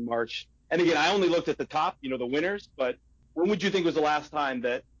in March. And again, I only looked at the top, the winners. But when would you think was the last time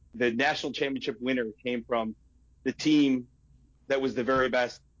that the national championship winner came from the team that was the very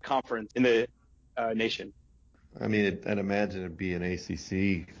best conference in the nation? I mean, I'd imagine it'd be an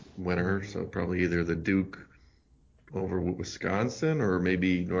ACC winner, so probably either the Duke over Wisconsin or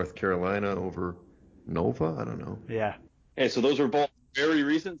maybe North Carolina over Nova. I don't know. Yeah. Okay, so those were both very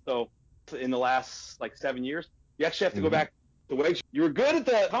recent. So in the last 7 years, you actually have to go back to Wags. You were good at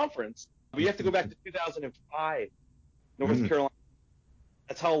the conference, but you have to go back to 2005, North Carolina.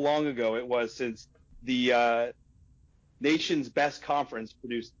 That's how long ago it was since the nation's best conference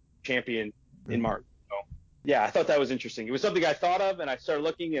produced champion in March. So, I thought that was interesting. It was something I thought of, and I started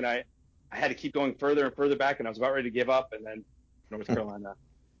looking, and I had to keep going further and further back, and I was about ready to give up, and then North Carolina.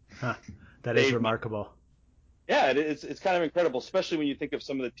 That is remarkable. Yeah, it's kind of incredible, especially when you think of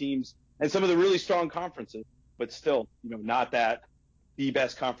some of the teams and some of the really strong conferences, but still, not that the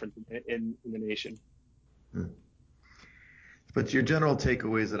best conference in the nation. But your general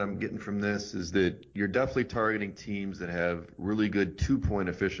takeaways that I'm getting from this is that you're definitely targeting teams that have really good 2-point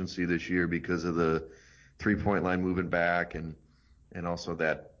efficiency this year because of the 3-point line moving back and also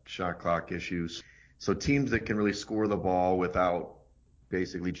that shot clock issues. So teams that can really score the ball without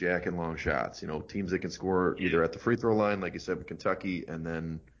basically jacking long shots. Teams that can score either at the free throw line, like you said with Kentucky, and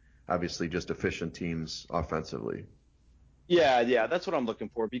then obviously just efficient teams offensively. Yeah, that's what I'm looking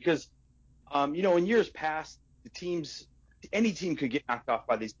for because, in years past, any team could get knocked off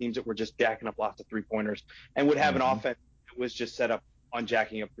by these teams that were just jacking up lots of 3-pointers and would have an offense that was just set up on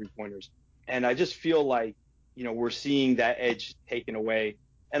jacking up 3-pointers. And I just feel like, we're seeing that edge taken away.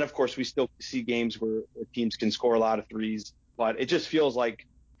 And of course, we still see games where teams can score a lot of threes, but it just feels like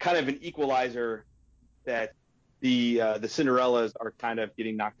kind of an equalizer that the Cinderellas are kind of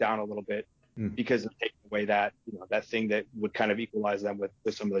getting knocked down a little bit because they're taking away that, that thing that would kind of equalize them with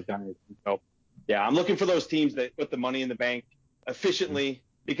some of the Giants. So, yeah, I'm looking for those teams that put the money in the bank efficiently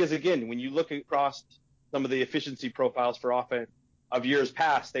because, again, when you look across some of the efficiency profiles for offense of years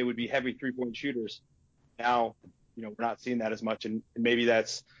past, they would be heavy 3-point shooters. Now, we're not seeing that as much, and maybe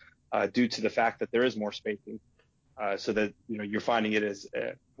that's due to the fact that there is more spacing, so that you're finding it as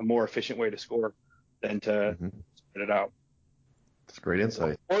a more efficient way to score than to spread it out. That's great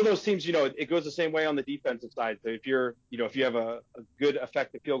insight. Or those teams, it goes the same way on the defensive side. So if if you have a good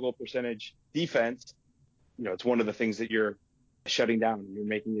effective field goal percentage defense, it's one of the things that you're shutting down. You're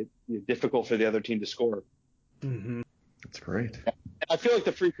making it difficult for the other team to score. Mm-hmm. That's great. And I feel like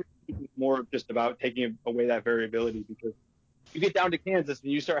the free throw is more just about taking away that variability because you get down to Kansas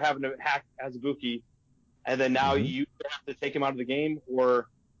and you start having to hack Azubuike, and then now you have to take him out of the game, or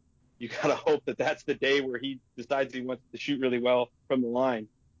you got to hope that that's the day where he decides he wants to shoot really well from the line.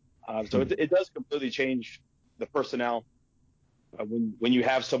 So it does completely change the personnel when you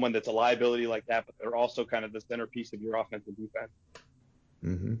have someone that's a liability like that, but they're also kind of the centerpiece of your offensive defense.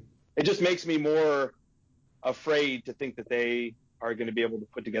 Mm-hmm. It just makes me more afraid to think that they are going to be able to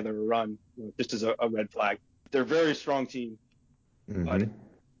put together a run, just as a red flag. They're a very strong team, but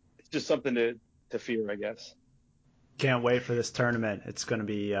it's just something to fear, I guess. Can't wait for this tournament. It's going to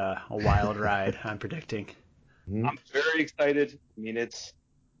be a wild ride, I'm predicting. I'm very excited. I mean, it's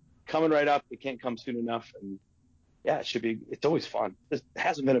coming right up. It can't come soon enough. And yeah, it's always fun. This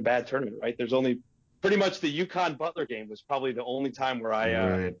hasn't been a bad tournament, right? There's only pretty much the UConn Butler game was probably the only time where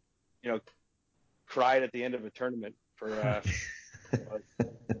I, cried at the end of a tournament for,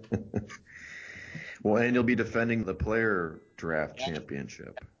 Well, and you'll be defending the player draft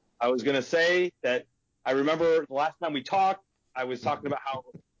championship. I was going to say that I remember the last time we talked, I was talking about how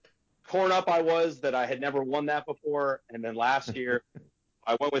torn up I was that I had never won that before. And then last year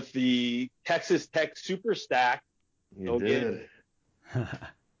I went with the Texas Tech Super Stack. You did.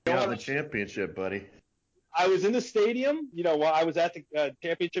 Got the championship, buddy. I was in the stadium, while I was at the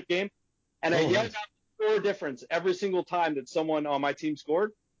championship game, and I yelled out the score difference every single time that someone on my team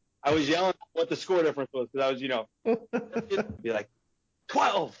scored. I was yelling what the score difference was because I was, be like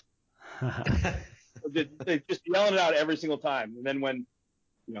 12. Just yelling it out every single time. And then when,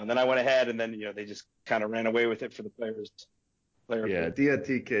 then I went ahead and then, they just kind of ran away with it for the players. Yeah,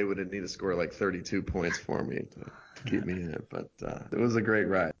 DTK would need to score like 32 points for me to keep me in it, but it was a great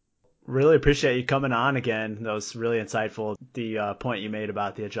ride. Really appreciate you coming on again. That was really insightful. The point you made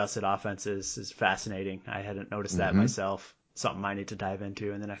about the adjusted offenses is fascinating. I hadn't noticed that myself. Something I need to dive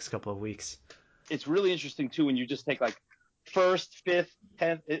into in the next couple of weeks. It's really interesting, too, when you just take like first, fifth,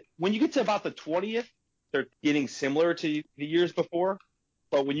 10th. When you get to about the 20th, they're getting similar to the years before.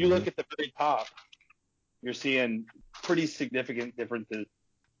 But when you look at the very top, you're seeing pretty significant differences.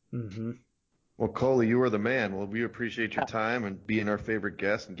 Mm-hmm. Well, Coley, you are the man. Well, we appreciate your time and being our favorite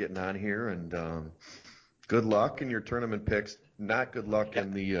guest and getting on here. And good luck in your tournament picks. Not good luck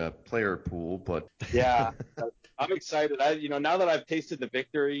in the player pool, but yeah, I'm excited. Now that I've tasted the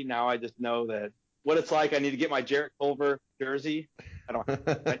victory, now I just know that what it's like. I need to get my Jarrett Culver jersey. I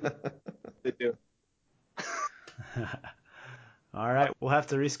need to. All right, we'll have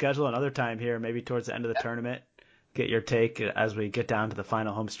to reschedule another time here, maybe towards the end of the tournament. Get your take as we get down to the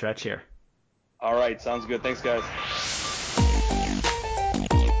final home stretch here. All right, sounds good. Thanks, guys.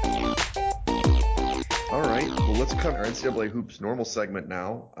 All right, well, let's cover our NCAA Hoops normal segment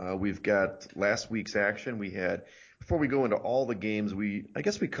now. We've got last week's action. Before we go into all the games, I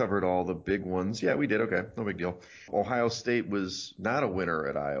guess we covered all the big ones. Yeah, we did. Okay, no big deal. Ohio State was not a winner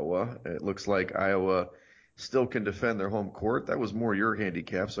at Iowa. It looks like Iowa still can defend their home court. That was more your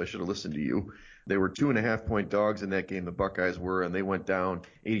handicap, so I should have listened to you. They were 2.5-point dogs in that game, the Buckeyes were, and they went down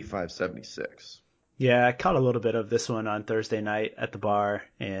 85-76. Yeah, I caught a little bit of this one on Thursday night at the bar,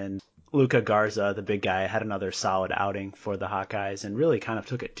 and Luka Garza, the big guy, had another solid outing for the Hawkeyes and really kind of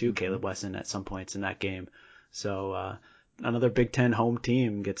took it to Caleb Wesson at some points in that game. So another Big Ten home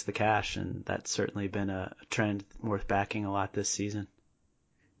team gets the cash, and that's certainly been a trend worth backing a lot this season.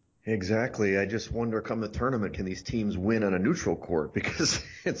 Exactly. I just wonder, come the tournament, can these teams win on a neutral court? Because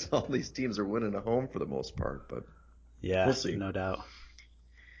it's all these teams are winning at home for the most part. But yeah, we'll see. No doubt.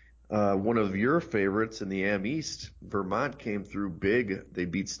 One of your favorites in the Am East, Vermont came through big. They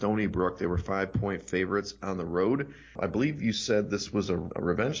beat Stony Brook. They were 5-point favorites on the road. I believe you said this was a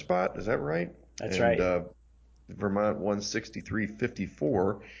revenge spot. Is that right? That's right. Vermont won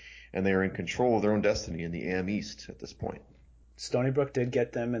 63-54, and they are in control of their own destiny in the Am East at this point. Stony Brook did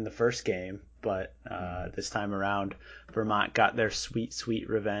get them in the first game, but this time around, Vermont got their sweet, sweet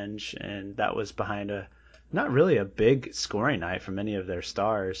revenge, and that was behind not really a big scoring night from any of their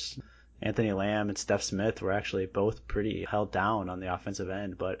stars. Anthony Lamb and Steph Smith were actually both pretty held down on the offensive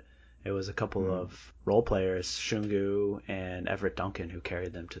end, but it was a couple of role players, Shungu and Everett Duncan, who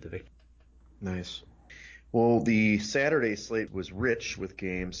carried them to the victory. Nice. Well, the Saturday slate was rich with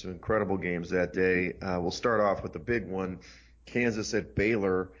games, some incredible games that day. We'll start off with the big one, Kansas at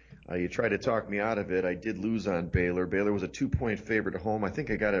Baylor. You tried to talk me out of it. I did lose on Baylor. Baylor was a 2-point favorite at home. I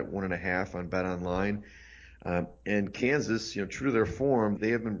think I got it 1.5 on BetOnline. And Kansas, true to their form, they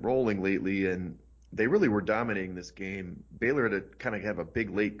have been rolling lately, and they really were dominating this game. Baylor had to kind of have a big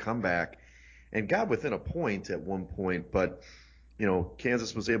late comeback and got within a point at one point, but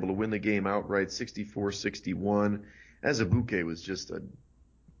Kansas was able to win the game outright 64-61. Azubuike was just a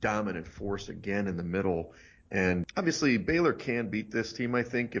dominant force again in the middle. And obviously Baylor can beat this team, I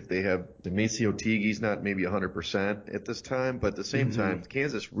think, if they have Demasio Teague's not maybe 100% at this time. But at the same time,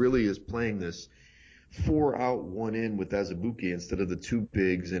 Kansas really is playing this 4 out, 1 in with Azubuike instead of the two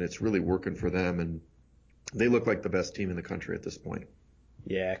bigs, and it's really working for them. And they look like the best team in the country at this point.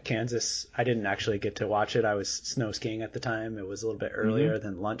 Yeah, Kansas, I didn't actually get to watch it. I was snow skiing at the time. It was a little bit earlier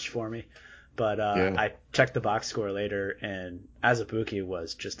than lunch for me. But I checked the box score later, and Azubuike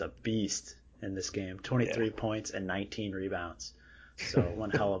was just a beast in this game. 23 points and 19 rebounds. So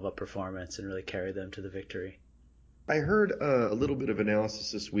one hell of a performance and really carried them to the victory. I heard a little bit of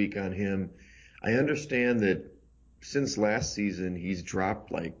analysis this week on him. I understand that since last season, he's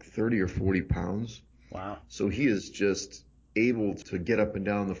dropped like 30 or 40 pounds. Wow. So he is just able to get up and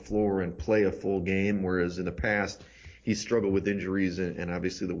down the floor and play a full game, whereas in the past he struggled with injuries and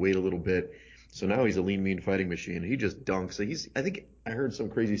obviously the weight a little bit. So now he's a lean, mean fighting machine. He just dunks. So I think I heard some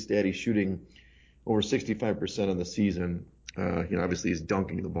crazy stat. He's shooting over 65% on the season. Obviously he's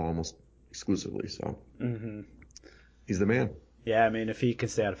dunking the ball almost exclusively. So he's the man. Yeah, I mean, if he can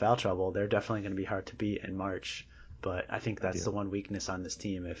stay out of foul trouble, they're definitely going to be hard to beat in March. But I think that's the one weakness on this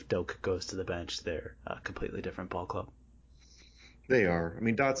team. If Doak goes to the bench, they're a completely different ball club. They are. I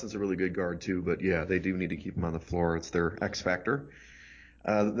mean, Dotson's a really good guard too, but yeah, they do need to keep him on the floor. It's their X factor.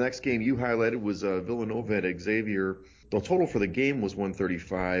 The next game you highlighted was Villanova at Xavier. The total for the game was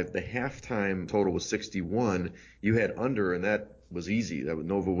 135. The halftime total was 61. You had under, and that was easy.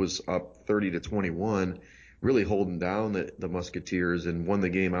 Nova was up 30-21, really holding down the Musketeers and won the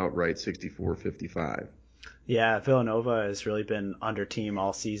game outright 64-55. Yeah, Villanova has really been under team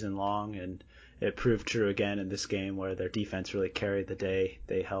all season long, and it proved true again in this game where their defense really carried the day.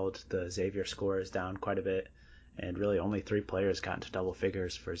 They held the Xavier scores down quite a bit, and really only 3 players got into double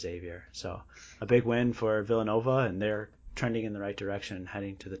figures for Xavier. So a big win for Villanova, and they're trending in the right direction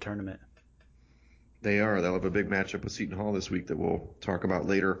heading to the tournament. They are. They'll have a big matchup with Seton Hall this week that we'll talk about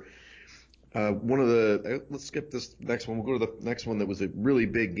later. Let's skip this next one. We'll go to the next one that was a really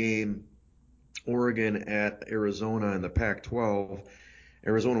big game. Oregon at Arizona in the Pac-12.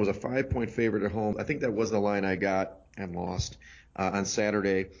 Arizona was a 5-point favorite at home. I think that was the line I got and lost on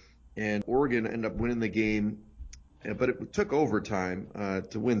Saturday. And Oregon ended up winning the game, but it took overtime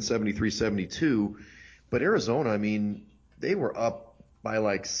to win 73-72. But Arizona, I mean, they were up by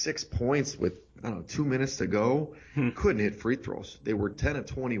like 6 points with, 2 minutes to go. Couldn't hit free throws. They were 10 of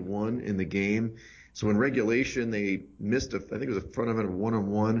 21 in the game. So in regulation, they missed I think it was a front of it of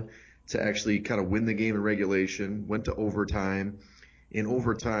 1-on-1 to actually kind of win the game in regulation, went to overtime. In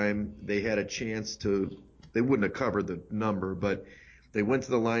overtime, they had a chance they wouldn't have covered the number, but they went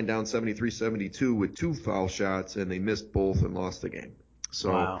to the line down 73-72 with 2 foul shots, and they missed both and lost the game.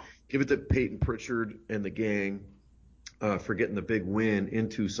 So Give it to Peyton Pritchard and the gang for getting the big win in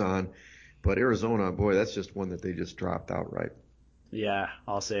Tucson. But Arizona, boy, that's just one that they just dropped outright. Yeah,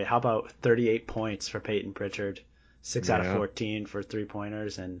 I'll say. How about 38 points for Peyton Pritchard? 6 out of 14 for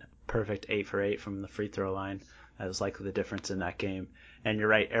three-pointers and perfect 8 for 8 from the free throw line. That was likely the difference in that game. And you're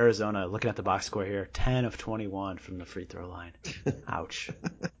right, Arizona, looking at the box score here, 10 of 21 from the free throw line. Ouch.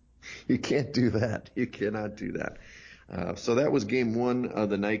 You can't do that. You cannot do that. So that was game one of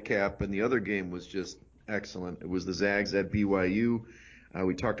the nightcap, and the other game was just excellent. It was the Zags at BYU.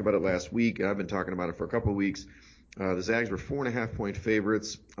 We talked about it last week, and I've been talking about it for a couple of weeks. The Zags were 4.5-point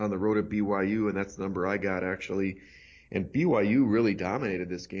favorites on the road at BYU, and that's the number I got, actually. And BYU really dominated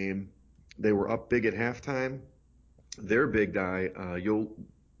this game. They were up big at halftime. Their big guy,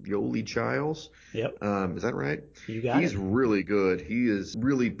 Yoli Childs. Yep. Is that right? You got He's it. really good. He is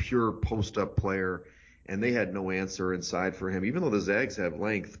really pure post-up player, and they had no answer inside for him, even though the Zags have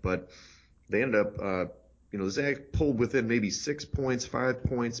length. But they ended up, the Zags pulled within maybe 6 points, 5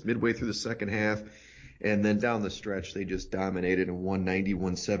 points midway through the second half, and then down the stretch they just dominated and won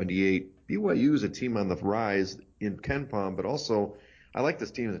 91-78. BYU is a team on the rise in KenPom, but also I like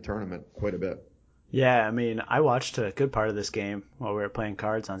this team in the tournament quite a bit. Yeah, I mean, I watched a good part of this game while we were playing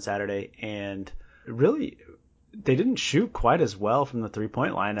cards on Saturday, and really, they didn't shoot quite as well from the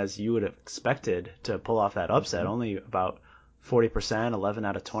three-point line as you would have expected to pull off that upset. Only about 40%, 11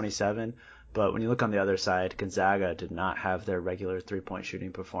 out of 27. But when you look on the other side, Gonzaga did not have their regular three-point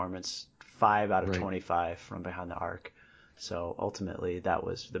shooting performance. 5 out of 25 from behind the arc. So ultimately, that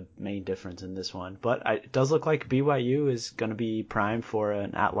was the main difference in this one. But it does look like BYU is going to be primed for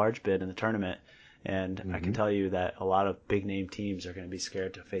an at-large bid in the tournament. And I can tell you that a lot of big-name teams are going to be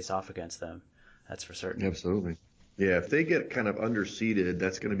scared to face off against them. That's for certain. Absolutely. Yeah, if they get kind of underseeded,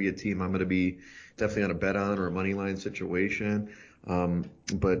 that's going to be a team I'm going to be definitely on a bet on or a money line situation.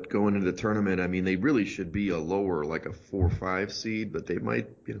 But going into the tournament, I mean, they really should be a lower, like a 4 or 5 seed, but they might,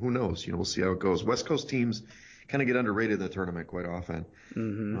 who knows? We'll see how it goes. West Coast teams kind of get underrated in the tournament quite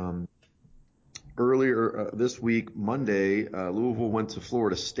often. Earlier this week, Monday, Louisville went to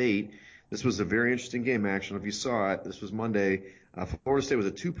Florida State. This was a very interesting game, actually. If you saw it, this was Monday. Florida State was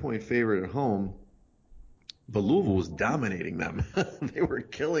a 2-point favorite at home, but Louisville was dominating them. They were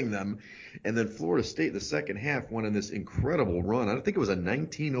killing them. And then Florida State, in the second half, went on this incredible run. I think it was a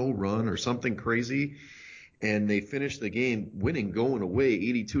 19-0 run or something crazy. And they finished the game winning, going away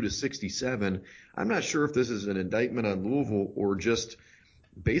 82-67. I'm not sure if this is an indictment on Louisville or just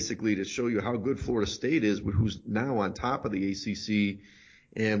basically to show you how good Florida State is, who's now on top of the ACC.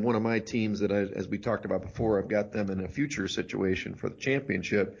 And one of my teams that, as we talked about before, I've got them in a future situation for the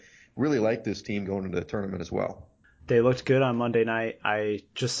championship. Really like this team going into the tournament as well. They looked good on Monday night. I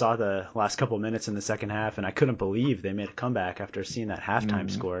just saw the last couple of minutes in the second half, and I couldn't believe they made a comeback after seeing that halftime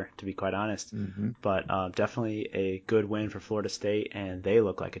score, to be quite honest. But definitely a good win for Florida State, and they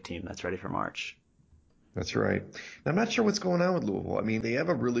look like a team that's ready for March. That's right. Now, I'm not sure what's going on with Louisville. I mean, they have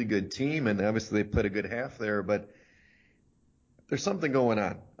a really good team, and obviously they played a good half there, but there's something going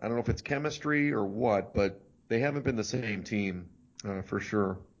on. I don't know if it's chemistry or what, but they haven't been the same team for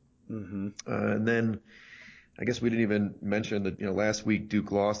sure. And then I guess we didn't even mention that, last week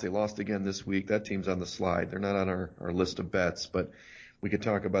Duke lost. They lost again this week. That team's on the slide. They're not on our list of bets, but we could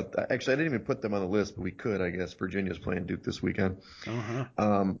talk about that. Actually, I didn't even put them on the list, but we could, I guess. Virginia's playing Duke this weekend.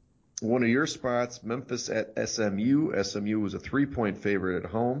 One of your spots, Memphis at SMU. SMU was a 3-point favorite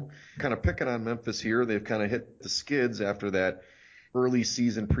at home. Kind of picking on Memphis here. They've kind of hit the skids after that early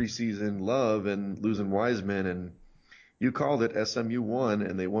season, preseason love and losing Wiseman. And you called it. SMU won,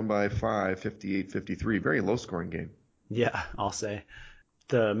 and they won by 5, 58-53. Very low-scoring game. Yeah, I'll say.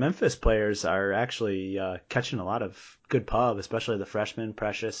 The Memphis players are actually catching a lot of good pub, especially the freshman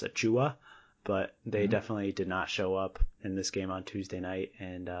Precious Achua. But they definitely did not show up in this game on Tuesday night.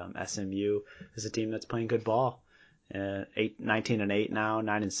 And SMU is a team that's playing good ball. 19-8 now,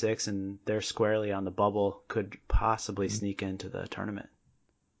 9-6, and they're squarely on the bubble. Could possibly sneak into the tournament.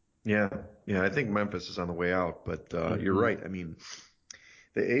 Yeah, I think Memphis is on the way out. But you're right. I mean,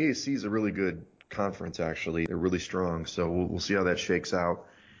 the AAC is a really good conference, actually. They're really strong. So we'll see how that shakes out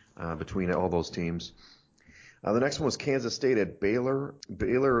between all those teams. The next one was Kansas State at Baylor.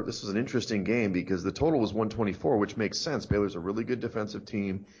 Baylor, this was an interesting game because the total was 124, which makes sense. Baylor's a really good defensive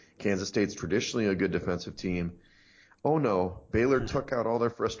team. Kansas State's traditionally a good defensive team. Oh, no. Baylor took out all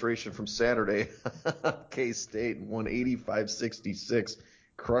their frustration from Saturday. K-State won 85-66,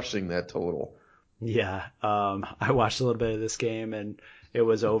 crushing that total. Yeah, I watched a little bit of this game, and it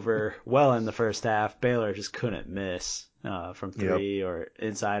was over well in the first half. Baylor just couldn't miss from three or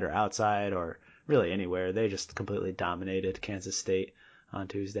inside or outside or really anywhere. They just completely dominated Kansas State on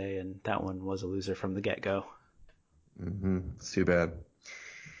Tuesday, and that one was a loser from the get-go. It's too bad.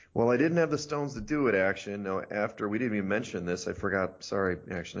 Well, I didn't have the stones to do it, Action. No, after we didn't even mention this, I forgot. Sorry,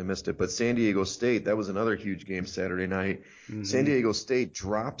 Action, I missed it. But San Diego State, that was another huge game Saturday night. Mm-hmm. San Diego State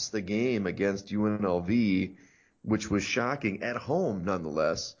drops the game against UNLV, which was shocking at home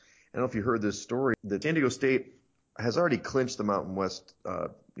nonetheless. I don't know if you heard this story. That San Diego State has already clinched the Mountain West,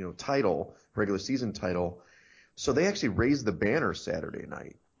 title, regular season title. So they actually raised the banner Saturday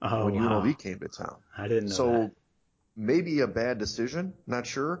night when UNLV came to town. I didn't know so that. Maybe a bad decision, not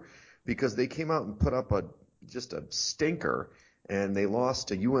sure, because they came out and put up just a stinker, and they lost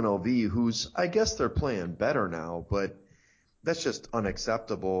to UNLV, who's, I guess they're playing better now, but that's just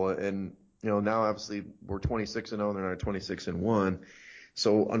unacceptable. And now obviously we're 26-0, they're not 26-1.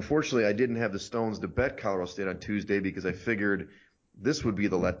 So unfortunately, I didn't have the stones to bet Colorado State on Tuesday because I figured this would be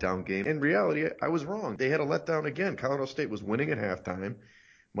the letdown game. In reality, I was wrong. They had a letdown again. Colorado State was winning at halftime.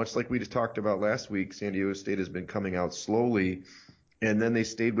 Much like we just talked about last week, San Diego State has been coming out slowly, and then they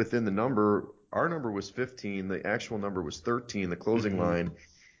stayed within the number. Our number was 15. The actual number was 13, the closing line,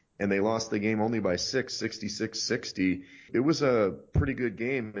 and they lost the game only by 6, 66-60. It was a pretty good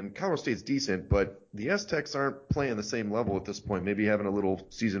game, and Colorado State's decent, but the Aztecs aren't playing the same level at this point, maybe having a little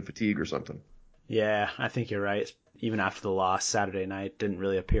season fatigue or something. Yeah, I think you're right. Even after the loss Saturday night, didn't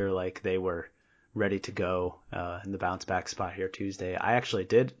really appear like they were ready to go in the bounce back spot here Tuesday. I actually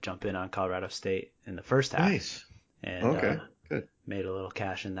did jump in on Colorado State in the first half. Nice. And good. Made a little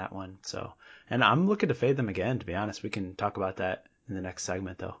cash in that one. So, and I'm looking to fade them again, to be honest. We can talk about that in the next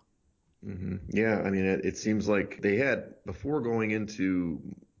segment, though. Mm-hmm. Yeah, I mean, it seems like they had, before going into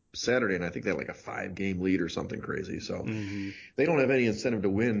Saturday, and I think they had like a 5-game lead or something crazy. So they don't have any incentive to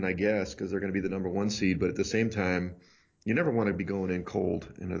win, I guess, because they're going to be the number 1 seed. But at the same time, you never want to be going in cold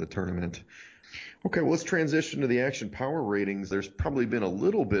into the tournament. Okay, well, let's transition to the Action Power ratings. There's probably been a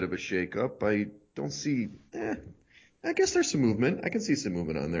little bit of a shakeup. I don't see, I guess there's some movement. I can see some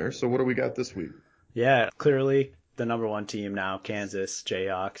movement on there. So what do we got this week? Yeah, clearly the number 1 team now, Kansas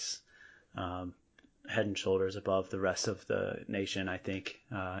Jayhawks, head and shoulders above the rest of the nation, I think.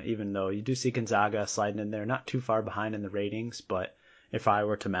 Even though you do see Gonzaga sliding in there, not too far behind in the ratings, but if I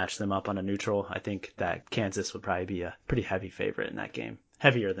were to match them up on a neutral, I think that Kansas would probably be a pretty heavy favorite in that game.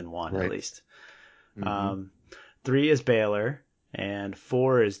 Heavier than 1, right, at least. 3 is Baylor, and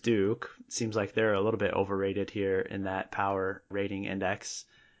 4 is Duke. Seems like they're a little bit overrated here in that power rating index.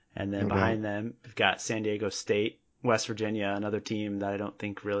 And then behind them, we've got San Diego State, West Virginia, another team that I don't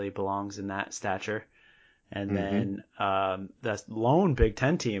think really belongs in that stature. And then the lone Big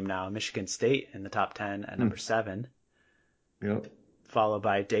Ten team now, Michigan State, in the top 10 at number 7. Yep. Followed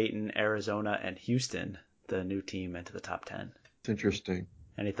by Dayton, Arizona, and Houston, the new team into the top 10. It's interesting.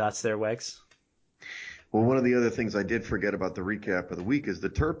 Any thoughts there, Wegs? Well, one of the other things I did forget about the recap of the week is the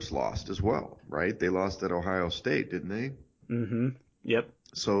Terps lost as well, right? They lost at Ohio State, didn't they? Mm-hmm. Yep.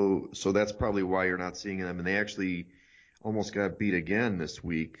 So that's probably why you're not seeing them. And they actually almost got beat again this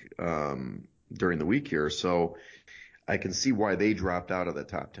week during the week here. So I can see why they dropped out of the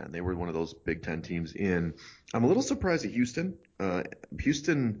top 10. They were one of those Big Ten teams in. I'm a little surprised at Houston.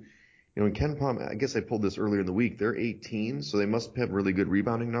 Houston, in KenPom, I guess I pulled this earlier in the week. They're 18, so they must have really good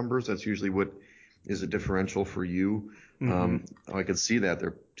rebounding numbers. That's usually what is a differential for you. I can see that.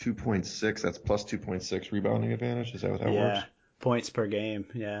 They're 2.6. That's plus 2.6 rebounding advantage. Is that what that works? Yeah, points per game.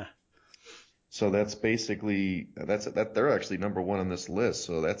 Yeah. So that's basically that they're actually number 1 on this list.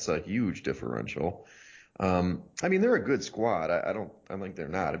 So that's a huge differential. I mean, they're a good squad. I don't think they're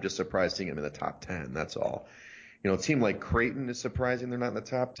not. I'm just surprised seeing them in the top 10. That's all. A team like Creighton is surprising they're not in the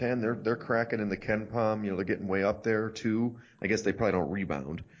top 10. They're cracking in the KenPom. They're getting way up there too. I guess they probably don't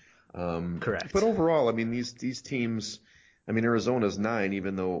rebound. Correct. But overall, I mean, these teams, I mean, Arizona's 9,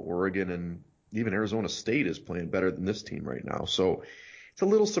 even though Oregon and even Arizona State is playing better than this team right now. So it's a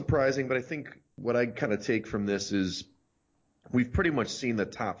little surprising, but I think what I kind of take from this is we've pretty much seen the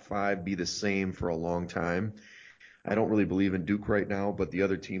top 5 be the same for a long time. I don't really believe in Duke right now, but the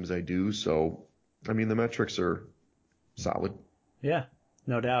other teams I do. So, I mean, the metrics are solid. Yeah,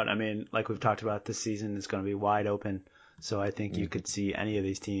 no doubt. I mean, like we've talked about, this season is going to be wide open. So I think you could see any of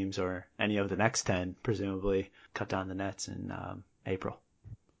these teams or any of the next 10, presumably, cut down the nets in April.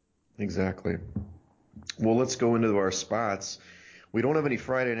 Exactly. Well, let's go into our spots. We don't have any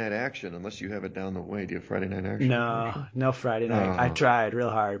Friday night action unless you have it down the way. Do you have Friday night action? No Friday night. I tried real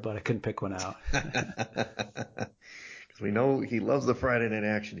hard, but I couldn't pick one out. Because we know he loves the Friday night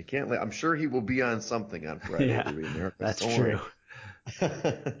action. He can't. I'm sure he will be on something on Friday. Yeah, that's true.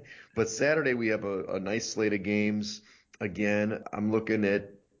 But Saturday we have a nice slate of games. Again, I'm looking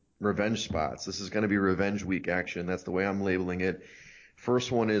at revenge spots. This is going to be revenge week action. That's the way I'm labeling it.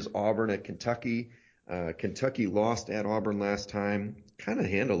 First one is Auburn at Kentucky. Kentucky lost at Auburn last time, kind of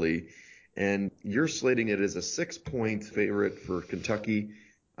handily, and you're slating it as a 6-point favorite for Kentucky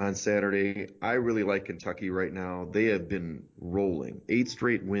on Saturday. I really like Kentucky right now. They have been rolling. 8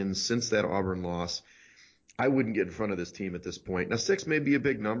 straight wins since that Auburn loss. I wouldn't get in front of this team at this point. Now, 6 may be a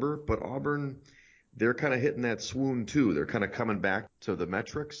big number, but Auburn, they're kind of hitting that swoon too. They're kind of coming back to the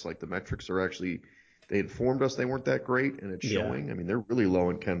metrics. Like the metrics are actually, they informed us they weren't that great, and it's showing. I mean, they're really low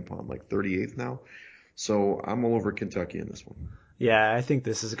in KenPom, like 38th now. So I'm all over Kentucky in this one. Yeah, I think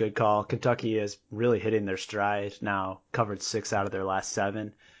this is a good call. Kentucky is really hitting their stride now, covered 6 out of their last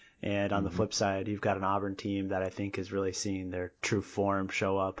 7. And on the flip side, you've got an Auburn team that I think is really seeing their true form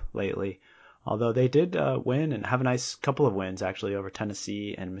show up lately. Although they did win and have a nice couple of wins actually over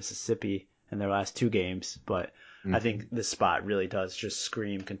Tennessee and Mississippi in their last 2 games. But I think this spot really does just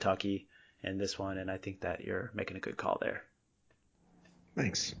scream Kentucky in this one, and I think that you're making a good call there.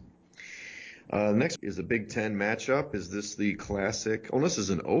 Thanks. Next is a Big Ten matchup. Is this the classic? Oh, this is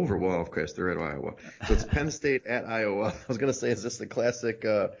an over. Well, of course, they're at Iowa. So it's Penn State at Iowa. I was going to say, is this the classic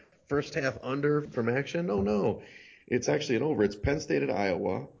first half under from action? Oh, no. It's actually an over. It's Penn State at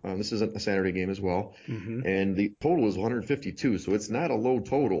Iowa. This is a Saturday game as well. And the total is 152, so it's not a low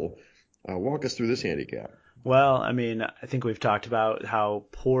total. Walk us through this handicap. Well, I mean, I think we've talked about how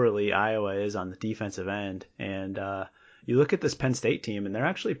poorly Iowa is on the defensive end. And you look at this Penn State team, and they're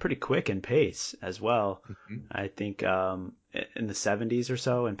actually pretty quick in pace as well. I think in the 70s or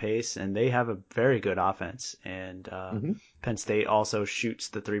so in pace, and they have a very good offense. And Penn State also shoots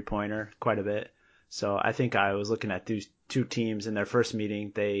the three-pointer quite a bit. So I think I was looking at these 2 teams in their first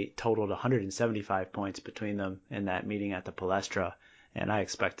meeting. They totaled 175 points between them in that meeting at the Palestra. And I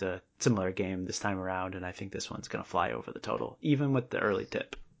expect a similar game this time around, and I think this one's going to fly over the total, even with the early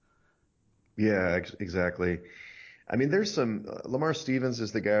tip. Yeah, exactly. I mean, there's some Lamar Stevens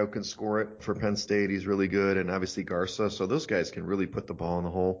is the guy who can score it for Penn State. He's really good, and obviously Garza. So those guys can really put the ball in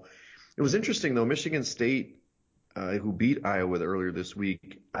the hole. It was interesting, though, Michigan State, who beat Iowa earlier this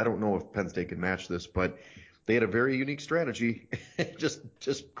week. I don't know if Penn State can match this, but they had a very unique strategy.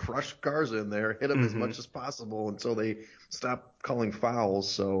 just crush Garza in there, hit him as much as possible until they stop calling fouls.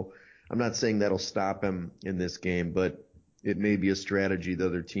 So I'm not saying that'll stop him in this game, but it may be a strategy that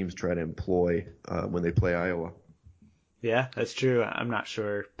other teams try to employ when they play Iowa. Yeah, that's true. I'm not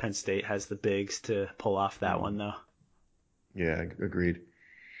sure Penn State has the bigs to pull off that one, though. Yeah, agreed.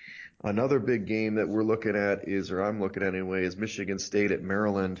 Another big game that we're looking at or I'm looking at anyway, is Michigan State at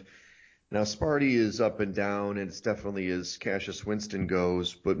Maryland. Now, Sparty is up and down, and it's definitely as Cassius Winston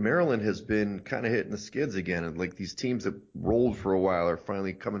goes, but Maryland has been kind of hitting the skids again. And like these teams that rolled for a while are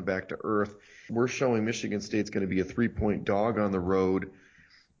finally coming back to earth. We're showing Michigan State's going to be a 3-point dog on the road.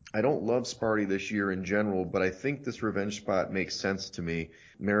 I don't love Sparty this year in general, but I think this revenge spot makes sense to me.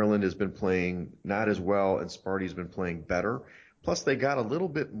 Maryland has been playing not as well, and Sparty's been playing better. Plus, they got a little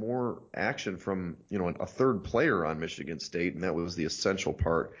bit more action from, a third player on Michigan State, and that was the essential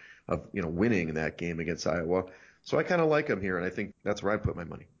part of, winning in that game against Iowa. So I kind of like them here, and I think that's where I put my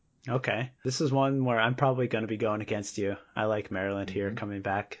money. Okay. This is one where I'm probably going to be going against you. I like Maryland here coming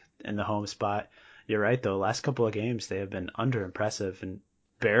back in the home spot. You're right, though. Last couple of games, they have been under-impressive and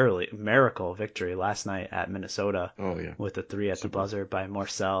barely miracle victory last night at Minnesota with a 3 at the buzzer by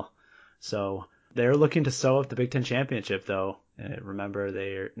Morcell. So they're looking to sew up the Big Ten championship, though. Remember,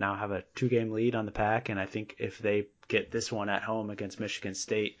 they now have a 2-game lead on the pack, and I think if they get this one at home against Michigan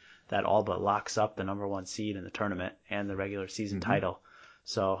State, that all but locks up the number 1 seed in the tournament and the regular season title.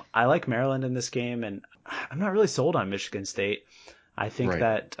 So I like Maryland in this game, and I'm not really sold on Michigan State. I think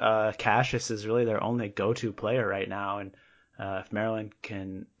that Cassius is really their only go-to player right now, and if Maryland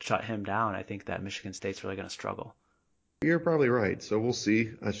can shut him down, I think that Michigan State's really going to struggle. You're probably right. So we'll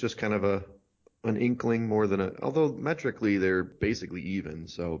see. It's just kind of an inkling more than although metrically they're basically even.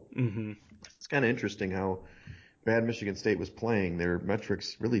 So it's kind of interesting how bad Michigan State was playing. Their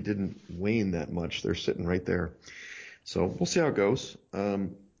metrics really didn't wane that much. They're sitting right there. So we'll see how it goes.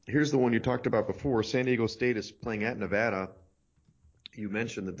 Here's the one you talked about before. San Diego State is playing at Nevada. You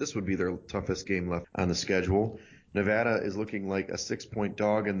mentioned that this would be their toughest game left on the schedule. Nevada is looking like a 6-point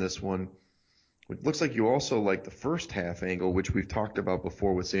dog in this one. It looks like you also like the first half angle, which we've talked about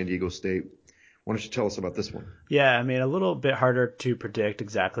before with San Diego State. Why don't you tell us about this one? Yeah, I mean, a little bit harder to predict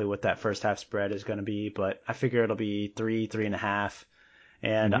exactly what that first half spread is going to be, but I figure it'll be 3.5.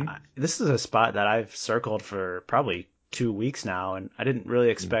 And this is a spot that I've circled for probably 2 weeks now, and I didn't really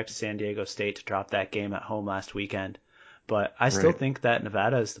expect San Diego State to drop that game at home last weekend. But I still think that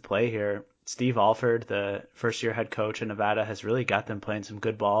Nevada is the play here. Steve Alford, the first-year head coach in Nevada, has really got them playing some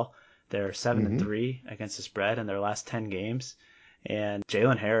good ball. They're 7-3 against the spread in their last 10 games. And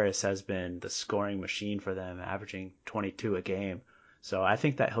Jalen Harris has been the scoring machine for them, averaging 22 a game. So I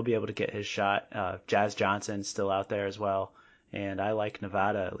think that he'll be able to get his shot. Jazz Johnson's still out there as well. And I like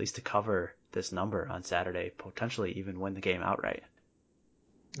Nevada at least to cover this number on Saturday, potentially even win the game outright.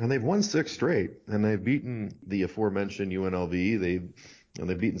 And they've won 6 straight, and they've beaten the aforementioned UNLV.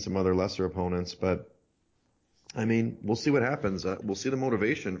 They've beaten some other lesser opponents, but I mean, we'll see what happens. We'll see the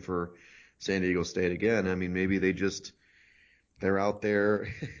motivation for San Diego State again. I mean, maybe they're out there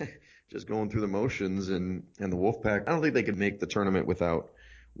just going through the motions, and the Wolfpack. I don't think they could make the tournament without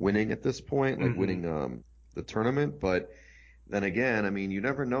winning at this point, like winning the tournament. But then again, I mean, you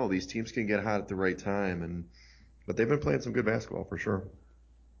never know. These teams can get hot at the right time, but they've been playing some good basketball for sure.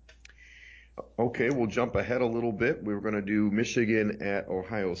 Okay, we'll jump ahead a little bit. We were going to do Michigan at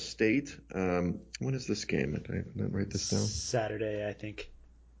Ohio State. When is this game? Did I not write this down? Saturday, I think.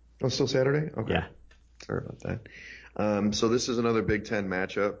 Oh, still Saturday? Okay. Yeah. Sorry about that. So this is another Big Ten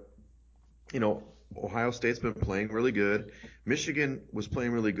matchup. You know, Ohio State's been playing really good. Michigan was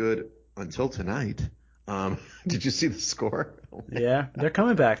playing really good until tonight. Did you see the score? Yeah, they're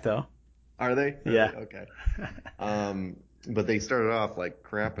coming back though. Are they? Yeah. Okay. But they started off like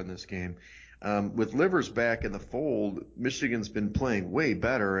crap in this game. With Livers back in the fold, Michigan's been playing way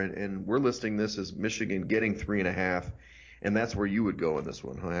better, and we're listing this as Michigan getting 3.5, and that's where you would go in this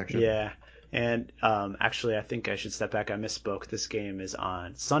one, huh, Action? Yeah, and actually, I think I should step back. I misspoke. This game is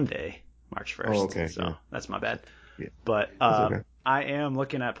on Sunday, March 1st. Oh, okay. So that's my bad. Yeah. But okay. I am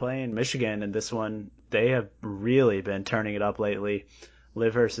looking at playing Michigan, and this one, they have really been turning it up lately.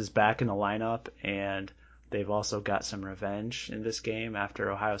 Livers is back in the lineup, and they've also got some revenge in this game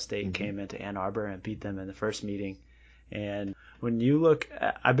after Ohio State came into Ann Arbor and beat them in the first meeting. And when you look,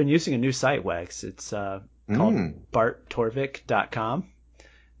 I've been using a new site, Wex. It's called barttorvik.com.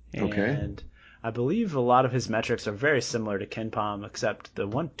 And I believe a lot of his metrics are very similar to KenPom, except the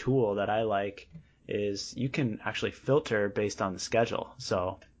one tool that I like is you can actually filter based on the schedule.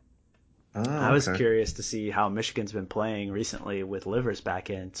 So I was curious to see how Michigan's been playing recently with Livers back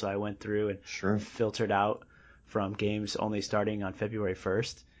in. So I went through and filtered out from games only starting on February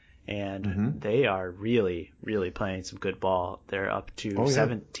 1st. And they are really, really playing some good ball. They're up to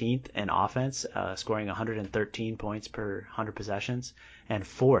 17th in offense, scoring 113 points per 100 possessions, and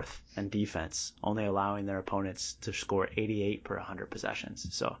 4th in defense, only allowing their opponents to score 88 per 100 possessions.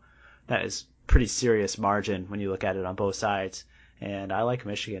 So that is pretty serious margin when you look at it on both sides. And I like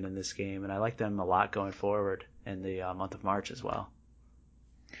Michigan in this game, and I like them a lot going forward in the month of March as well.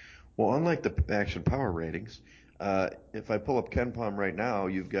 Well, unlike the Action Power ratings, if I pull up KenPom right now,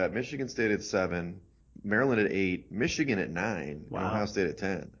 you've got Michigan State at 7, Maryland at 8, Michigan at 9, and Ohio State at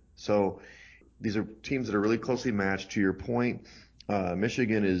 10. So these are teams that are really closely matched. To your point,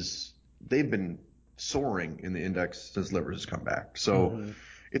 Michigan they've been soaring in the index since Livers has come back. So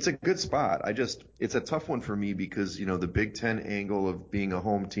it's a good spot. It's a tough one for me because, you know, the Big Ten angle of being a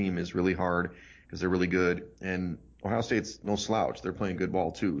home team is really hard because they're really good. And Ohio State's no slouch. They're playing good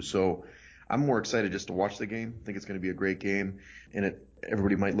ball too. So I'm more excited just to watch the game. I think it's going to be a great game. And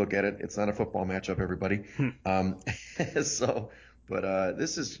everybody might look at it. It's not a football matchup, everybody. This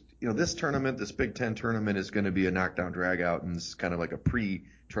is, you know, this tournament, this Big Ten tournament is going to be a knockdown drag out, and it's kind of like a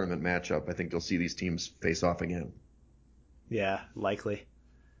pre-tournament matchup. I think you'll see these teams face off again. Yeah, likely.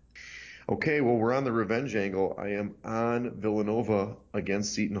 Okay, well, we're on the revenge angle. I am on Villanova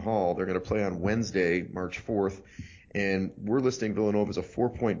against Seton Hall. They're going to play on Wednesday, March 4th, and we're listing Villanova as a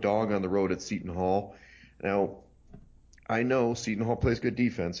 4-point dog on the road at Seton Hall. Now, I know Seton Hall plays good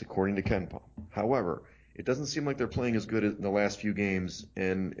defense, according to KenPom. However, it doesn't seem like they're playing as good in the last few games,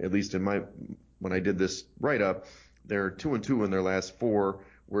 and at least when I did this write-up, they're 2-2 in their last 4,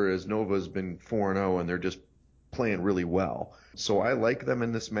 whereas Nova's been 4-0, and they're just playing really well. So I like them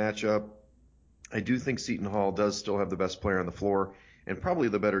in this matchup. I do think Seton Hall does still have the best player on the floor and probably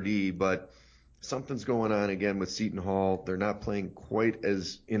the better D, but something's going on again with Seton Hall. They're not playing quite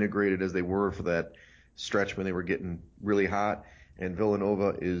as integrated as they were for that stretch when they were getting really hot, and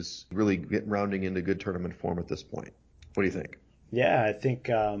Villanova is really rounding into good tournament form at this point. What do you think? Yeah, I think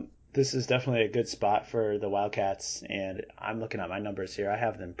this is definitely a good spot for the Wildcats, and I'm looking at my numbers here. I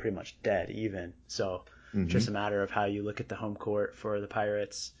have them pretty much dead even, so just a matter of how you look at the home court for the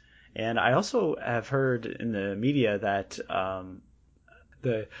Pirates. And I also have heard in the media that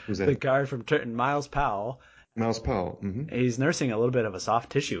the guard from Trenton, Miles Powell, he's nursing a little bit of a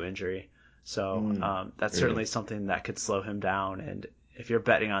soft tissue injury. So that's certainly something that could slow him down. And if you're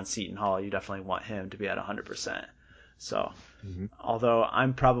betting on Seton Hall, you definitely want him to be at 100%. So although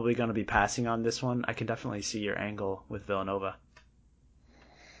I'm probably going to be passing on this one, I can definitely see your angle with Villanova.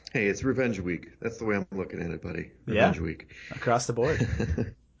 Hey, it's revenge week. That's the way I'm looking at it, buddy. Yeah, Revenge week. across the board.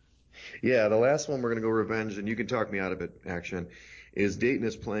 Yeah, the last one we're going to go revenge, and you can talk me out of it, Action, is Dayton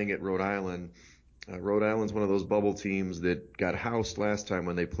is playing at Rhode Island. Rhode Island's one of those bubble teams that got housed last time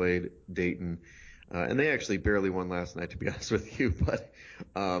when they played Dayton. And they actually barely won last night, to be honest with you. But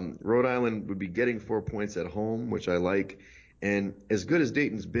Rhode Island would be getting 4 points at home, which I like. And as good as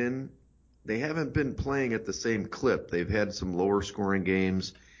Dayton's been, they haven't been playing at the same clip. They've had some lower scoring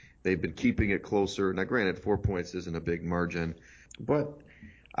games. They've been keeping it closer. Now, granted, 4 points isn't a big margin, but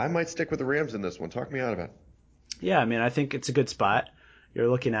I might stick with the Rams in this one. Talk me out of it. Yeah, I mean, I think it's a good spot. You're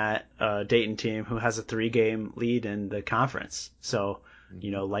looking at a Dayton team who has a 3-game lead in the conference. So,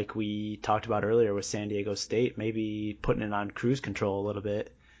 like we talked about earlier with San Diego State, maybe putting it on cruise control a little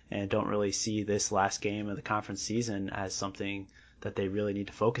bit and don't really see this last game of the conference season as something that they really need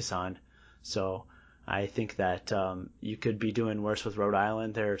to focus on. So I think that you could be doing worse with Rhode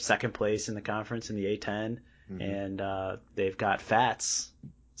Island. They're second place in the conference in the A10, and they've got Fats.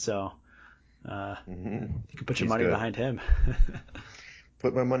 So you can put your money behind him.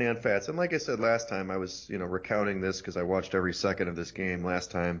 Put my money on Fats. And like I said last time, I was, recounting this because I watched every second of this game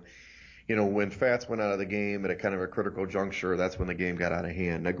last time. When Fats went out of the game at a kind of a critical juncture, that's when the game got out of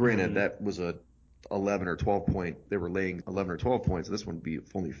hand. Now, granted, that was a 11 or 12 point. They were laying 11 or 12 points. This one would be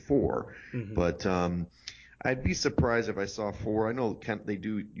only 4. But I'd be surprised if I saw 4. I know they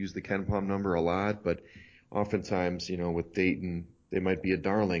do use the KenPom number a lot, but oftentimes, with Dayton, they might be a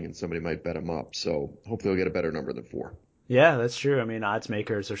darling and somebody might bet them up. So hopefully they'll get a better number than 4. Yeah, that's true. I mean, odds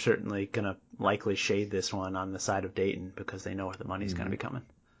makers are certainly going to likely shade this one on the side of Dayton because they know where the money's going to be coming.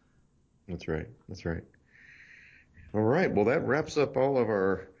 That's right. All right. Well, that wraps up all of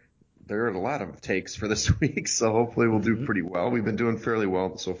there are a lot of takes for this week, so hopefully we'll do pretty well. We've been doing fairly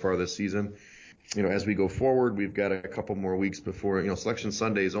well so far this season. As we go forward, we've got a couple more weeks before, Selection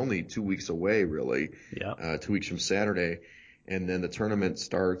Sunday is only 2 weeks away, really. Yeah. 2 weeks from Saturday. And then the tournament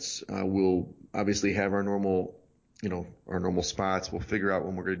starts. We'll obviously have our normal spots. We'll figure out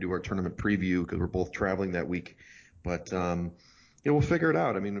when we're going to do our tournament preview because we're both traveling that week. But, we'll figure it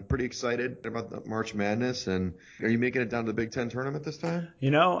out. I mean, I'm pretty excited about the March Madness. And are you making it down to the Big Ten tournament this time?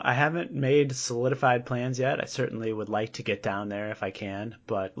 I haven't made solidified plans yet. I certainly would like to get down there if I can,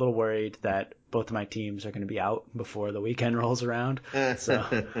 but a little worried that both of my teams are going to be out before the weekend rolls around.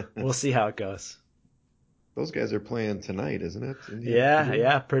 So we'll see how it goes. Those guys are playing tonight, isn't it?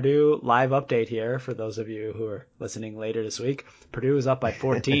 Yeah. Purdue live update here for those of you who are listening later this week. Purdue is up by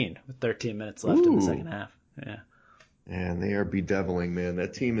 14 with 13 minutes left in the second half. Yeah. And they are bedeviling, man.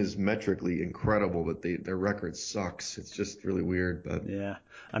 That team is metrically incredible, but their record sucks. It's just really weird. But yeah,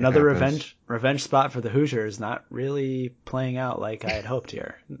 another revenge spot for the Hoosiers, not really playing out like I had hoped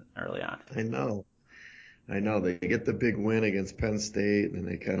here early on. I know. They get the big win against Penn State, and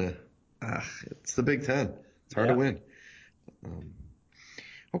they kind of it's the Big Ten. It's hard to win.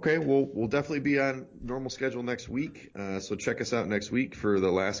 Okay, we'll definitely be on normal schedule next week. So check us out next week for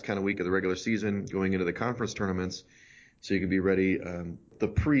the last kind of week of the regular season, going into the conference tournaments, so you can be ready. The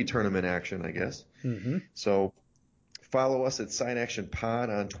pre-tournament action, I guess. So follow us at Side Action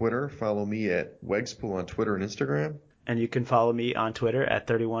Pod on Twitter. Follow me at Wegspool on Twitter and Instagram. And you can follow me on Twitter at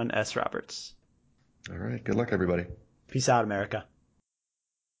 31sroberts. All right. Good luck, everybody. Peace out, America.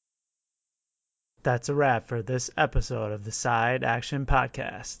 That's a wrap for this episode of the Side Action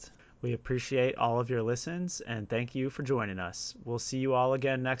Podcast. We appreciate all of your listens and thank you for joining us. We'll see you all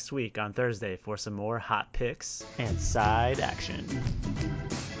again next week on Thursday for some more hot picks and side action.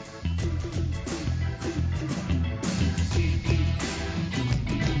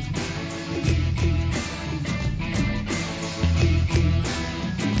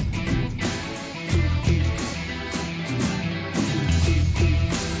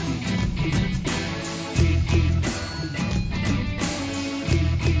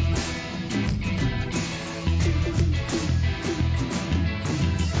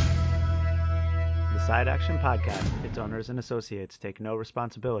 Side Action Podcast, its owners and associates take no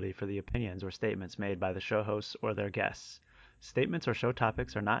responsibility for the opinions or statements made by the show hosts or their guests. Statements or show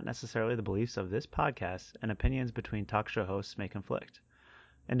topics are not necessarily the beliefs of this podcast, and opinions between talk show hosts may conflict.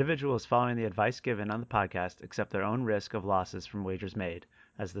 Individuals following the advice given on the podcast accept their own risk of losses from wagers made,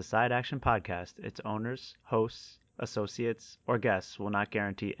 as the Side Action Podcast, its owners, hosts, associates, or guests will not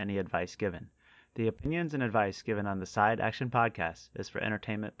guarantee any advice given. The opinions and advice given on the Side Action Podcast is for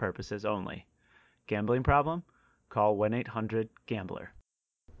entertainment purposes only. Gambling problem? Call 1-800-GAMBLER.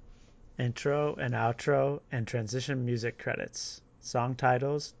 Intro and outro and transition music credits. Song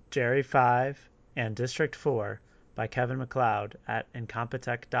titles Jerry 5 and District 4 by Kevin MacLeod at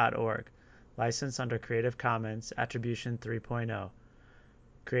incompetech.org. Licensed under Creative Commons Attribution 3.0.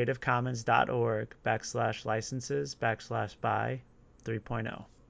 creativecommons.org/licenses/by 3.0.